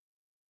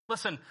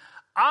 Listen,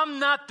 I'm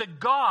not the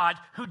God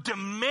who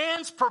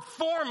demands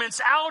performance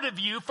out of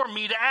you for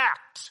me to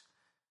act.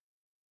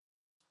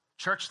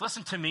 Church,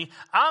 listen to me.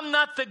 I'm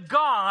not the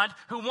God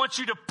who wants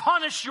you to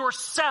punish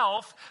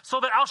yourself so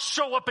that I'll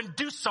show up and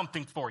do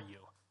something for you.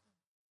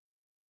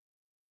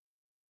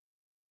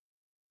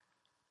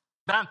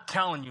 But I'm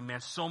telling you,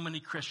 man, so many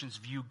Christians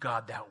view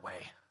God that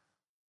way.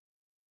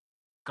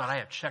 God, I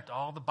have checked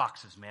all the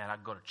boxes, man. I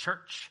go to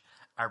church.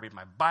 I read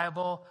my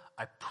Bible,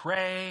 I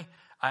pray,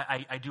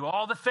 I do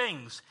all the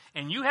things,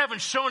 and you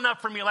haven't shown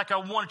up for me like I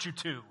wanted you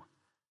to.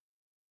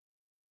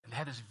 And they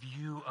have this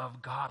view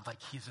of God like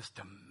he's this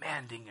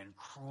demanding and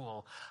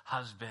cruel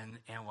husband.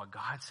 And what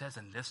God says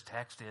in this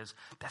text is,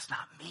 that's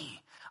not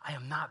me. I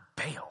am not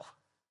Baal.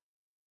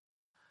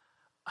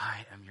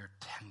 I am your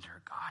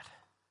tender God.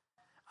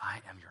 I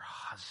am your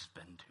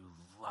husband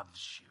who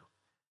loves you.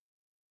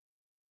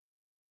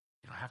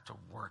 You don't have to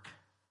work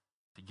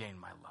to gain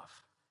my love.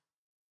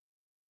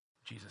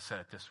 Jesus said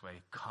it this way,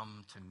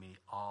 come to me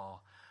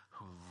all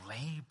who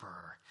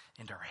labor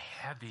and are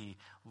heavy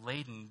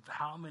laden.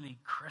 How many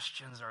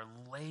Christians are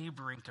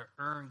laboring to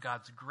earn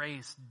God's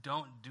grace?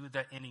 Don't do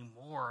that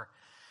anymore.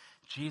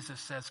 Jesus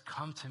says,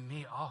 come to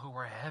me all who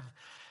are heavy,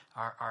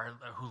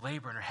 who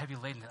labor and are heavy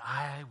laden, and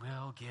I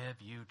will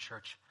give you,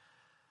 church,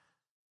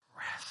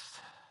 rest.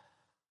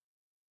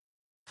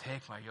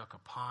 Take my yoke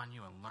upon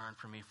you and learn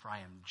from me, for I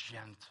am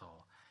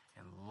gentle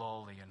and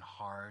lowly in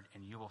heart,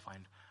 and you will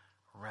find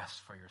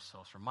rest for your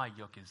souls. For my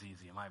yoke is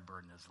easy and my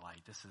burden is light.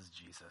 This is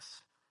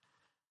Jesus.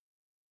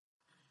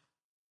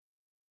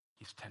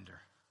 He's tender.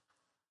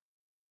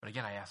 But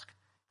again, I ask,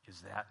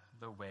 is that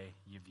the way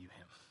you view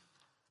him?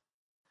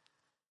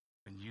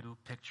 When you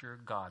picture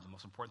God, the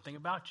most important thing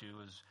about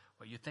you is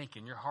what you think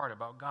in your heart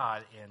about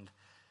God. And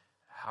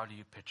how do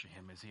you picture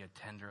him? Is he a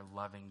tender,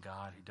 loving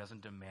God who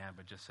doesn't demand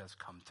but just says,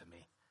 come to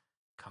me.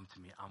 Come to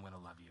me. I'm going to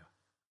love you.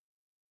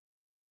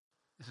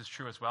 This is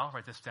true as well.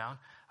 Write this down.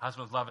 A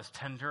husband's love is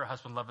tender. A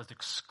husband's love is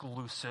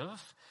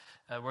exclusive.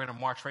 We're going to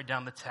march right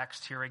down the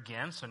text here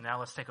again. So now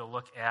let's take a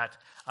look at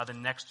the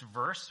next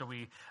verse. So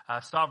we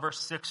saw verse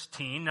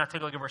 16. Now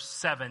take a look at verse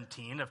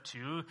 17 of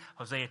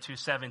Hosea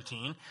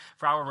 2:17.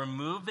 For I will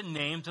remove the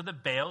names of the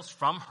Baals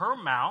from her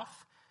mouth,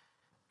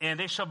 and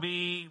they shall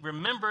be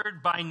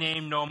remembered by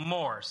name no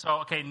more.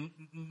 So, okay,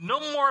 no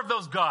more of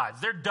those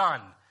gods. They're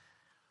done.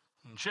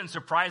 It shouldn't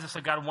surprise us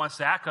that God wants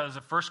that, because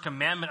the first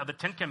commandment of the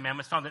 10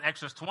 Commandments found in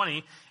Exodus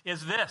 20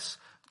 is this.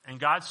 And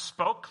God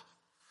spoke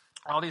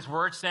all these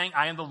words saying,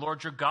 I am the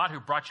Lord your God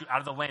who brought you out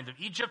of the land of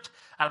Egypt,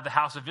 out of the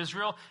house of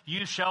Israel.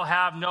 You shall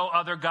have no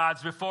other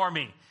gods before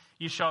me.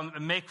 You shall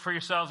not make for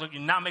yourselves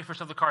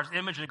the carved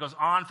image. And it goes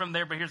on from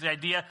there, but here's the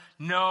idea.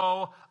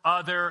 No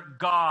other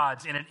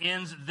gods. And it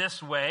ends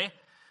this way.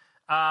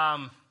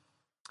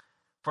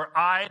 For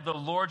I, the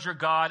Lord your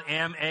God,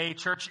 am a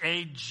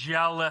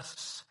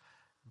jealous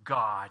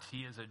God.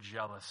 He is a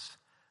jealous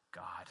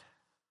God.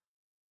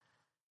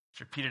 It's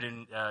repeated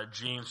in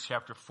James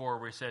chapter 4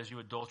 where he says, you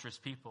adulterous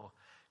people,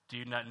 do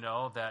you not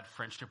know that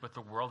friendship with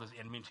the world is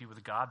enmity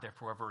with God?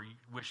 Therefore, whoever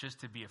wishes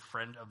to be a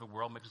friend of the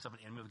world makes himself an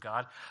enemy with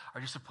God.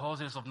 Or you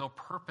suppose it is of no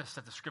purpose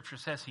that the scripture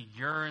says he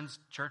yearns,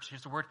 church,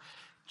 here's the word,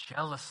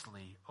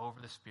 jealously over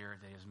the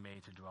spirit that he has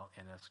made to dwell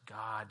in us.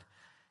 God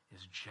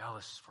is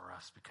jealous for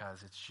us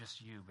because it's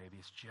just you, baby.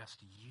 It's just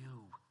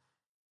you.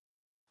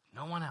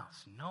 No one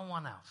else. No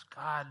one else.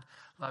 God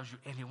loves you,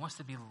 and he wants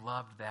to be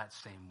loved that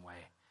same way.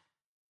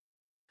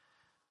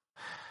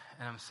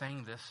 And I'm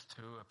saying this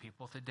to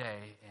people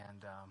today,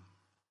 and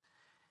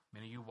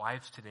many of you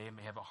wives today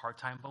may have a hard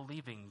time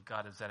believing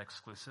God is that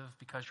exclusive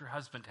because your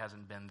husband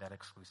hasn't been that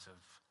exclusive.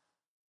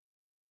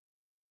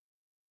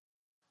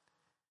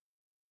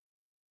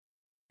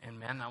 And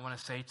men, I want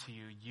to say to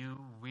you,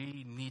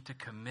 we need to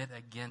commit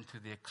again to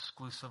the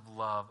exclusive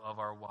love of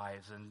our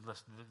wives. And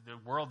listen, the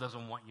world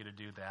doesn't want you to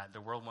do that. The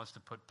world wants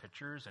to put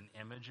pictures and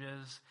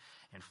images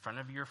in front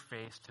of your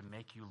face to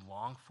make you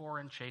long for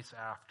and chase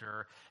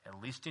after,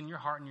 at least in your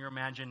heart and your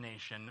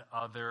imagination,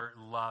 other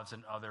loves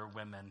and other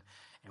women.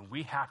 And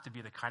we have to be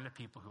the kind of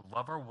people who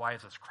love our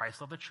wives as Christ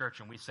loved the church,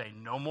 and we say,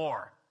 no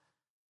more.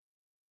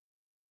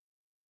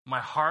 My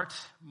heart,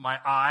 my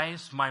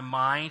eyes, my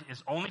mind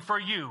is only for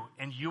you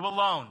and you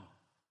alone.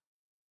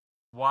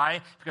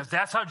 Why? Because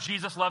that's how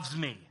Jesus loves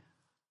me.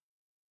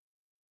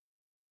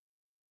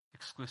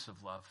 Exclusive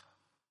love.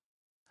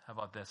 How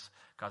about this?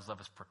 God's love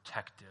is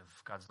protective.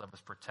 God's love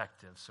is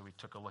protective. So we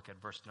took a look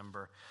at verse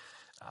number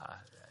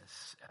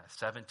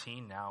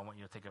 17. Now I want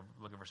you to take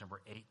a look at verse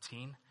number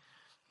 18.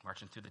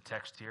 Marching through the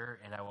text here,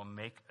 and I will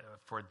make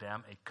for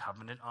them a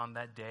covenant on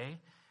that day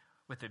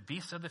with the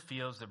beasts of the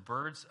fields, the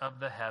birds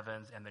of the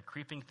heavens, and the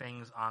creeping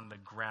things on the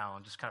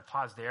ground. Just kind of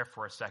pause there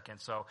for a second.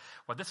 So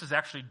what this is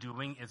actually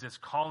doing is it's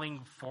calling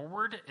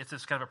forward. It's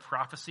this kind of a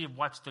prophecy of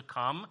what's to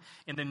come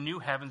in the new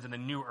heavens and the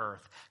new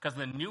earth. Because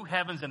the new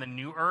heavens and the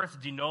new earth,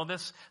 do you know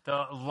this?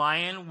 The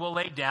lion will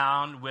lay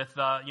down with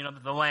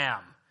the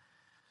lamb.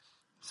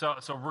 So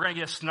we're going to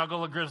get a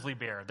snuggle of grizzly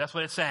bear. That's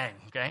what it's saying,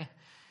 okay?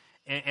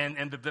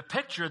 And the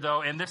picture,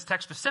 though, in this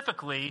text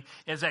specifically,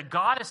 is that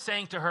God is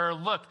saying to her,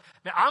 look,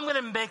 I'm going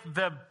to make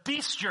the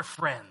beast your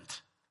friend.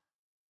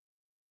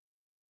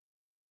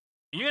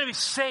 You're going to be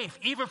safe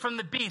even from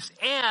the beast.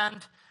 And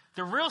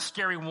the real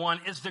scary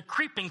one is the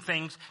creeping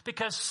things,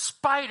 because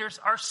spiders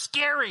are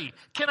scary.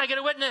 Can I get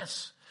a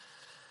witness?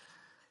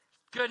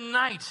 Good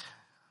night.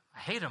 I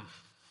hate them.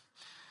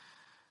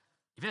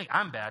 If you think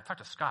I'm bad, talk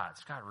to Scott.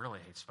 Scott really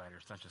hates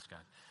spiders, don't you, Scott?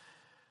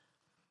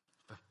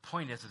 The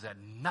point is that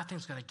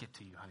nothing's going to get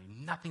to you, honey.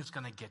 Nothing's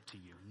going to get to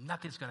you.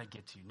 Nothing's going to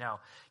get to you. Now,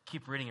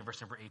 keep reading in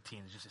verse number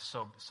 18. It's just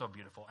so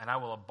beautiful. And I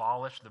will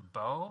abolish the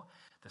bow,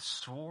 the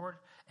sword,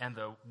 and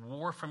the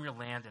war from your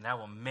land, and I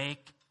will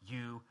make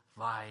you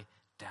lie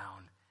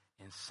down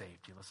in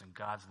safety. Listen,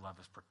 God's love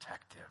is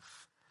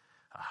protective.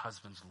 A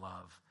husband's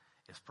love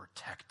is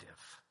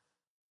protective.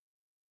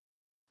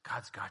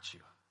 God's got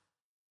you.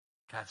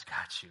 God's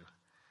got you.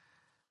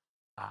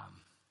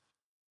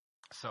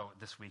 So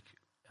this week,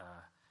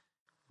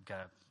 we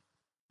got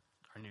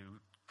our new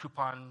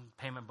coupon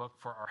payment book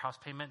for our house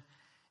payment,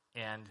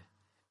 and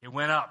it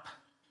went up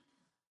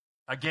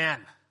again.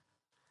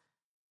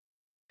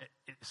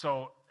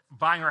 So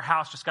buying our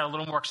house just got a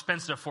little more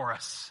expensive for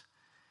us.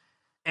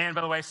 And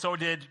by the way, so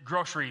did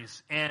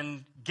groceries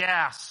and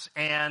gas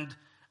and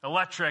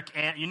electric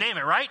and you name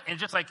it, right? And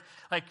just like,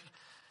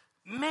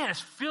 man, it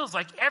feels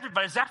like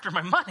everybody's after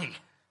my money.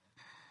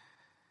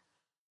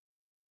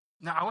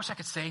 Now, I wish I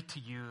could say to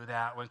you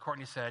that when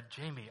Courtney said,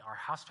 Jamie, our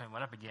house payment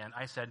went up again,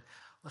 I said,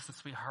 listen,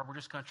 sweetheart, we're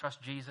just going to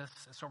trust Jesus.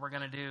 That's what we're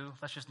going to do.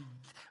 Let's just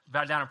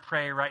bow down and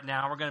pray right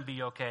now. We're going to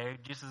be okay.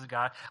 Jesus is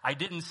God. I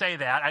didn't say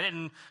that. I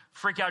didn't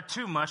freak out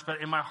too much,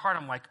 but in my heart,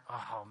 I'm like,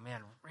 oh,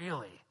 man,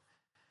 really?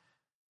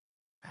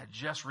 I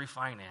just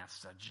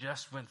refinanced. I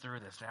just went through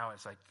this. Now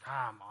it's like,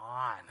 come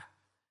on.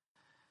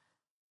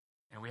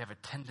 And we have a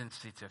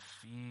tendency to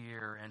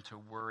fear and to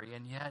worry.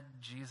 And yet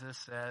Jesus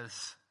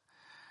says,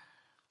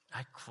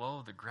 I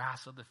clothe the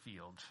grass of the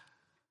field.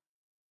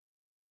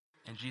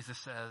 And Jesus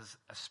says,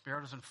 a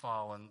sparrow doesn't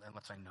fall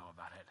unless I know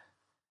about it.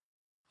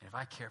 And if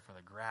I care for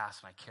the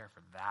grass and I care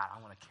for that,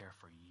 I want to care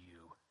for you.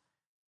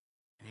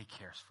 And he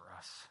cares for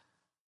us.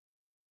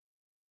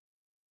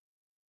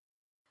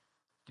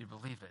 Do you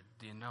believe it?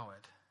 Do you know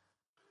it?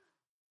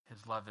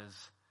 His love is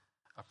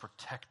a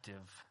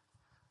protective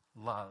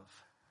love.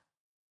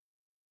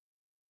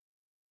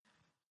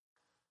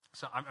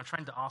 So I'm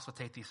trying to also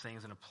take these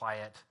things and apply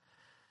it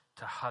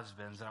to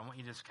husbands, and I want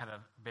you to just kind of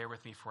bear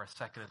with me for a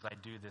second as I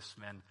do this,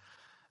 men.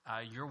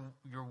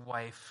 Your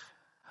wife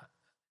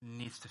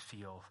needs to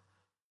feel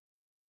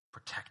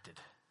protected.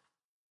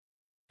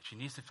 She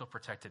needs to feel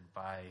protected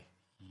by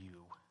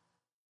you.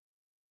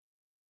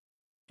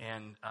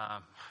 And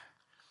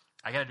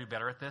I got to do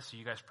better at this, so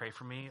you guys pray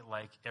for me.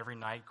 Like every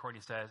night, Courtney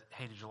says,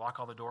 hey, did you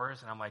lock all the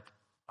doors? And I'm like,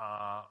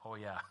 oh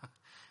yeah.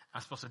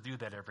 I'm supposed to do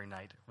that every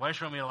night. Why does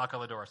she want me to lock all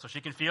the doors? So she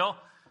can feel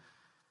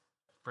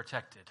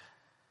protected.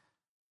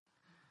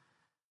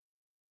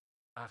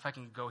 If I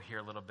can go here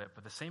a little bit,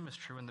 but the same is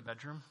true in the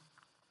bedroom.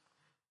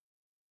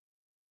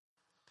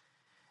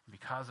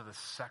 Because of the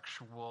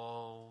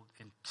sexual,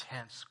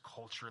 intense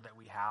culture that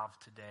we have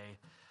today,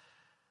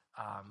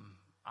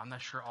 I'm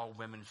not sure all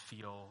women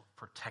feel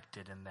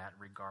protected in that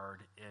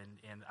regard.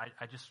 And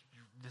I just,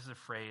 this is a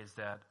phrase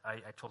that I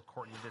told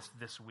Courtney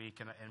this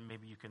week, and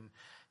maybe you can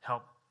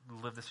help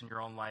live this in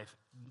your own life.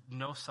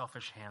 No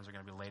selfish hands are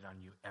going to be laid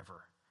on you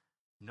ever.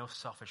 No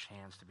selfish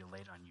hands to be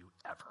laid on you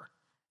ever,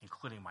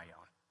 including my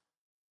own.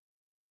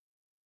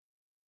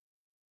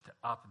 To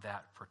up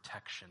that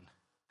protection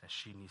that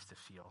she needs to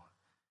feel,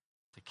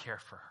 to care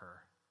for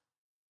her.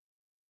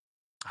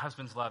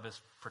 Husband's love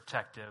is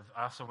protective.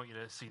 I also want you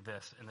to see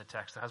this in the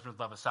text. The husband's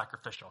love is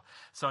sacrificial.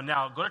 So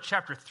now go to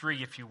chapter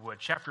 3, if you would.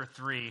 Chapter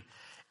 3.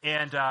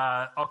 And,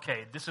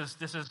 okay, this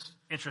is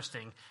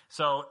interesting.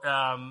 So,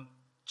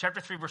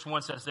 chapter 3, verse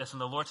 1 says this,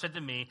 and the Lord said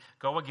to me,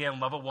 go again,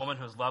 love a woman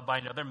who is loved by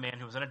another man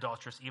who is an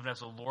adulteress, even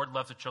as the Lord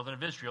loves the children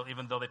of Israel,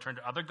 even though they turn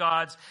to other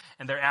gods,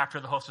 and they're after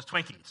the host of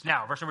Twinkies.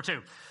 Now, verse number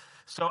 2.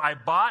 So I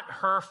bought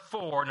her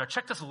for, now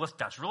check this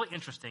list out, it's really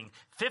interesting,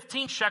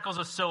 15 shekels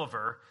of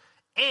silver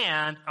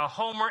and a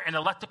homer and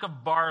a lectic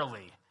of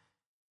barley.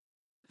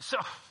 So,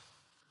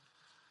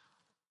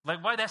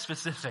 like, why that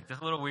specific?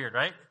 That's a little weird,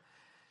 right?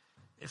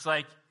 It's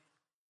like,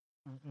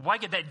 why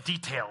get that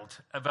detailed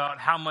about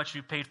how much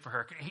you paid for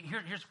her?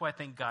 Here's why I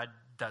think God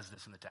does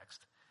this in the text.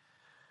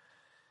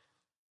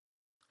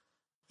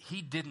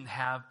 He didn't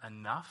have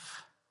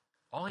enough.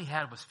 All he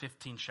had was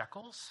 15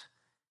 shekels.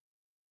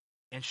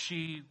 And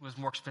she was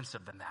more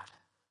expensive than that.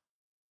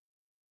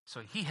 So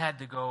he had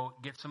to go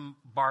get some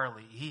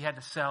barley. He had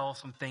to sell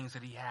some things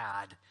that he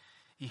had.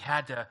 He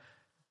had to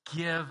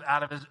give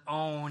out of his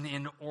own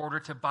in order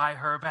to buy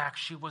her back.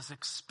 She was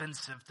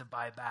expensive to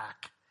buy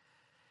back.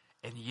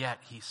 And yet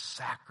he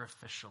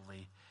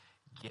sacrificially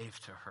gave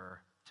to her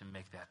to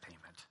make that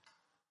payment.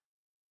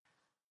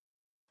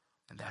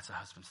 And that's a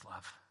husband's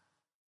love.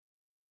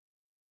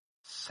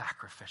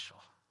 Sacrificial.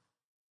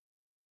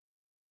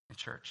 In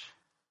church,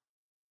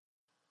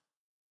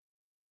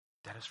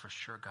 that is for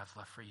sure God's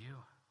love for you.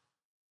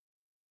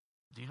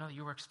 Do you know that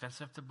you were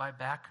expensive to buy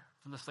back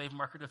from the slave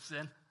market of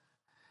sin?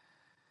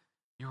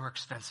 You were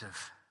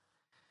expensive.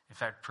 In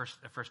fact,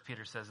 First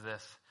Peter says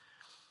this,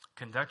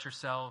 conduct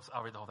yourselves,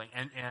 I'll read the whole thing,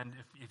 and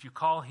if you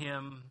call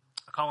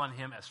on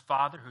him as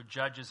Father who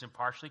judges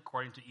impartially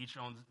according to each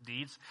own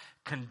deeds,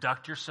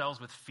 conduct yourselves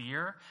with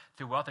fear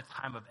throughout the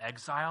time of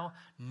exile,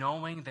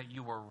 knowing that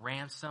you were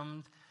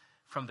ransomed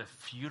from the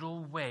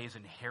futile ways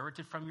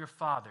inherited from your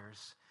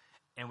fathers,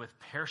 and with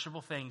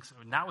perishable things,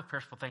 not with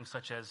perishable things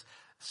such as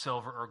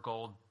silver or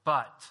gold,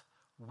 but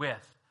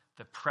with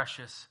the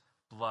precious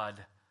blood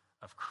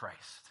of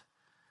Christ,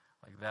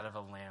 like that of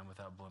a lamb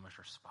without blemish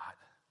or spot.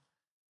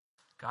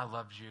 God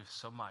loved you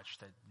so much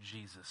that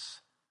Jesus,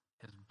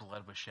 his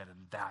blood was shed,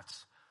 and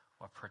that's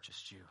what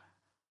purchased you.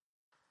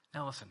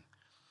 Now listen,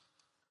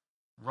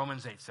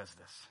 Romans 8 says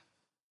this.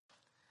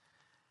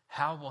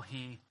 How will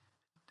he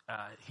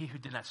who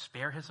did not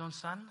spare his own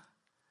son,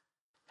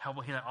 how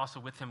will he not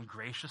also with him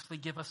graciously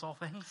give us all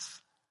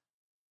things?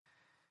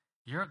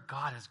 Your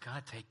God is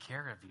going to take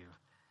care of you.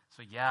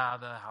 So yeah,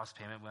 the house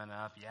payment went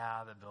up.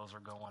 Yeah, the bills are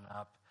going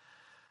up.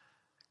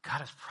 God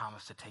has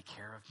promised to take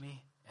care of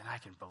me, and I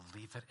can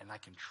believe it, and I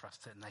can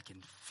trust it, and I can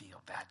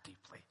feel that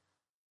deeply.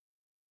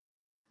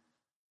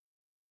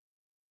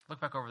 Look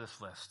back over this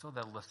list. Throw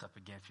that list up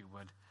again if you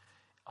would.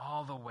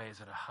 All the ways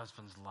that a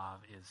husband's love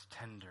is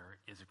tender,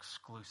 is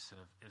exclusive,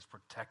 is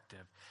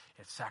protective,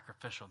 it's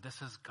sacrificial.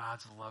 This is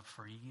God's love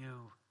for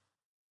you.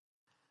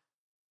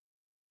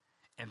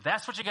 And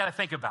that's what you got to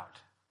think about.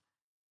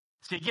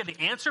 See, again, the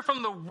answer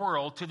from the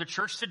world to the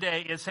church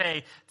today is,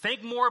 hey,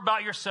 think more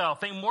about yourself.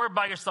 Think more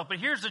about yourself. But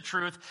here's the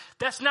truth.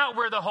 That's not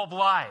where the hope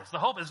lies. The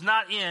hope is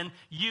not in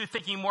you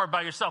thinking more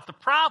about yourself. The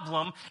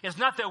problem is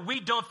not that we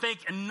don't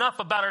think enough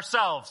about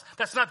ourselves.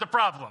 That's not the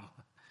problem.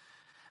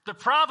 The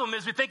problem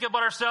is we think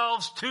about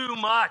ourselves too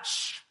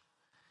much.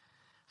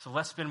 So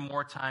let's spend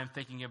more time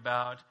thinking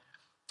about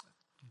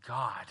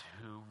God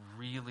who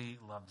really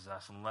loves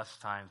us and less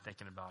time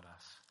thinking about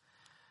us.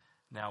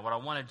 Now, what I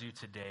want to do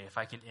today, if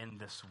I can end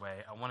this way,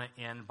 I want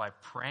to end by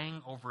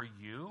praying over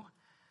you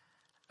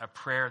a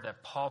prayer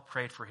that Paul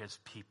prayed for his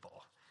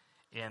people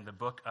in the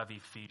book of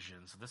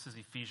Ephesians. This is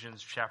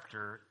Ephesians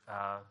chapter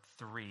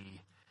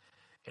 3.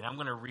 And I'm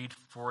going to read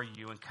for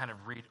you and kind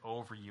of read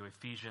over you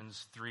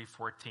Ephesians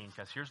 3:14,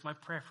 because here's my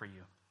prayer for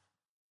you.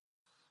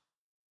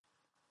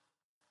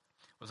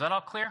 Was that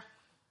all clear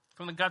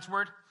from the God's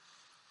word?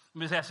 Let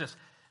me just ask this.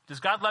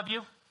 Does God love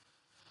you?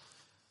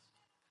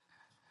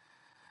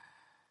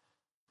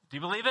 Do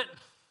you believe it?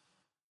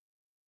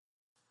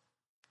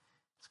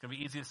 It's going to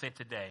be easy to say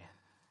today.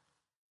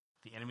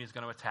 The enemy is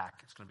going to attack.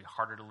 It's going to be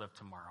harder to live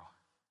tomorrow.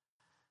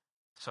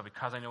 So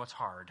because I know it's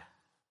hard,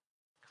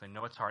 I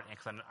know it's hard, and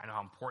because I know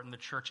how important the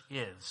church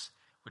is,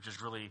 which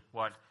is really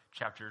what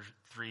chapters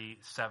 3,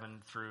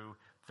 7 through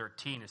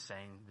 13 is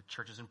saying. The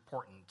church is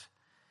important.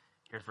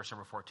 Here's verse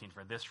number 14.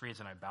 For this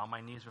reason I bow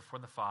my knees before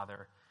the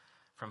Father,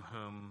 from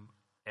whom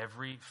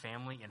every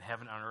family in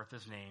heaven and on earth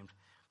is named,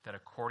 that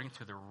according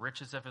to the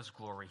riches of his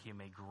glory he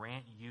may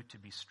grant you to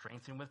be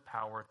strengthened with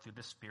power through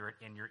the Spirit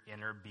in your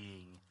inner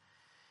being,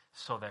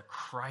 so that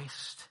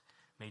Christ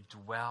may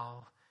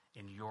dwell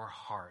in your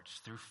hearts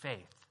through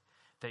faith,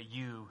 that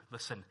you,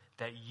 listen,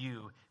 that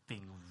you,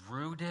 being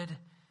rooted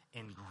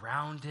and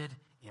grounded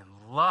in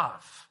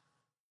love,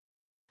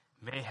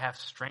 may have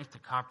strength to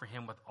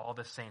comprehend with all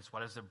the saints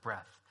what is the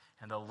breadth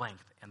and the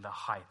length and the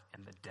height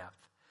and the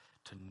depth,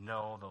 to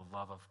know the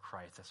love of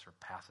Christ that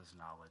surpasses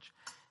knowledge,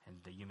 and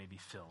that you may be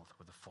filled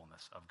with the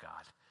fullness of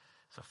God.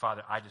 So,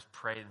 Father, I just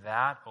pray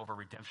that over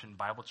Redemption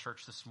Bible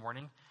Church this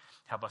morning.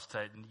 Help us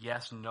to,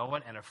 yes, know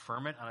it and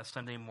affirm it on a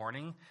Sunday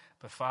morning,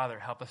 but Father,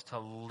 help us to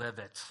live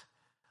it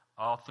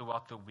all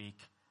throughout the week,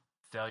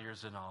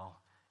 failures and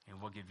all, and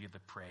we'll give you the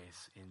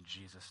praise in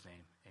Jesus'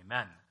 name.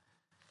 Amen.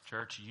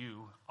 Church,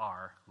 you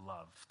are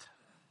loved.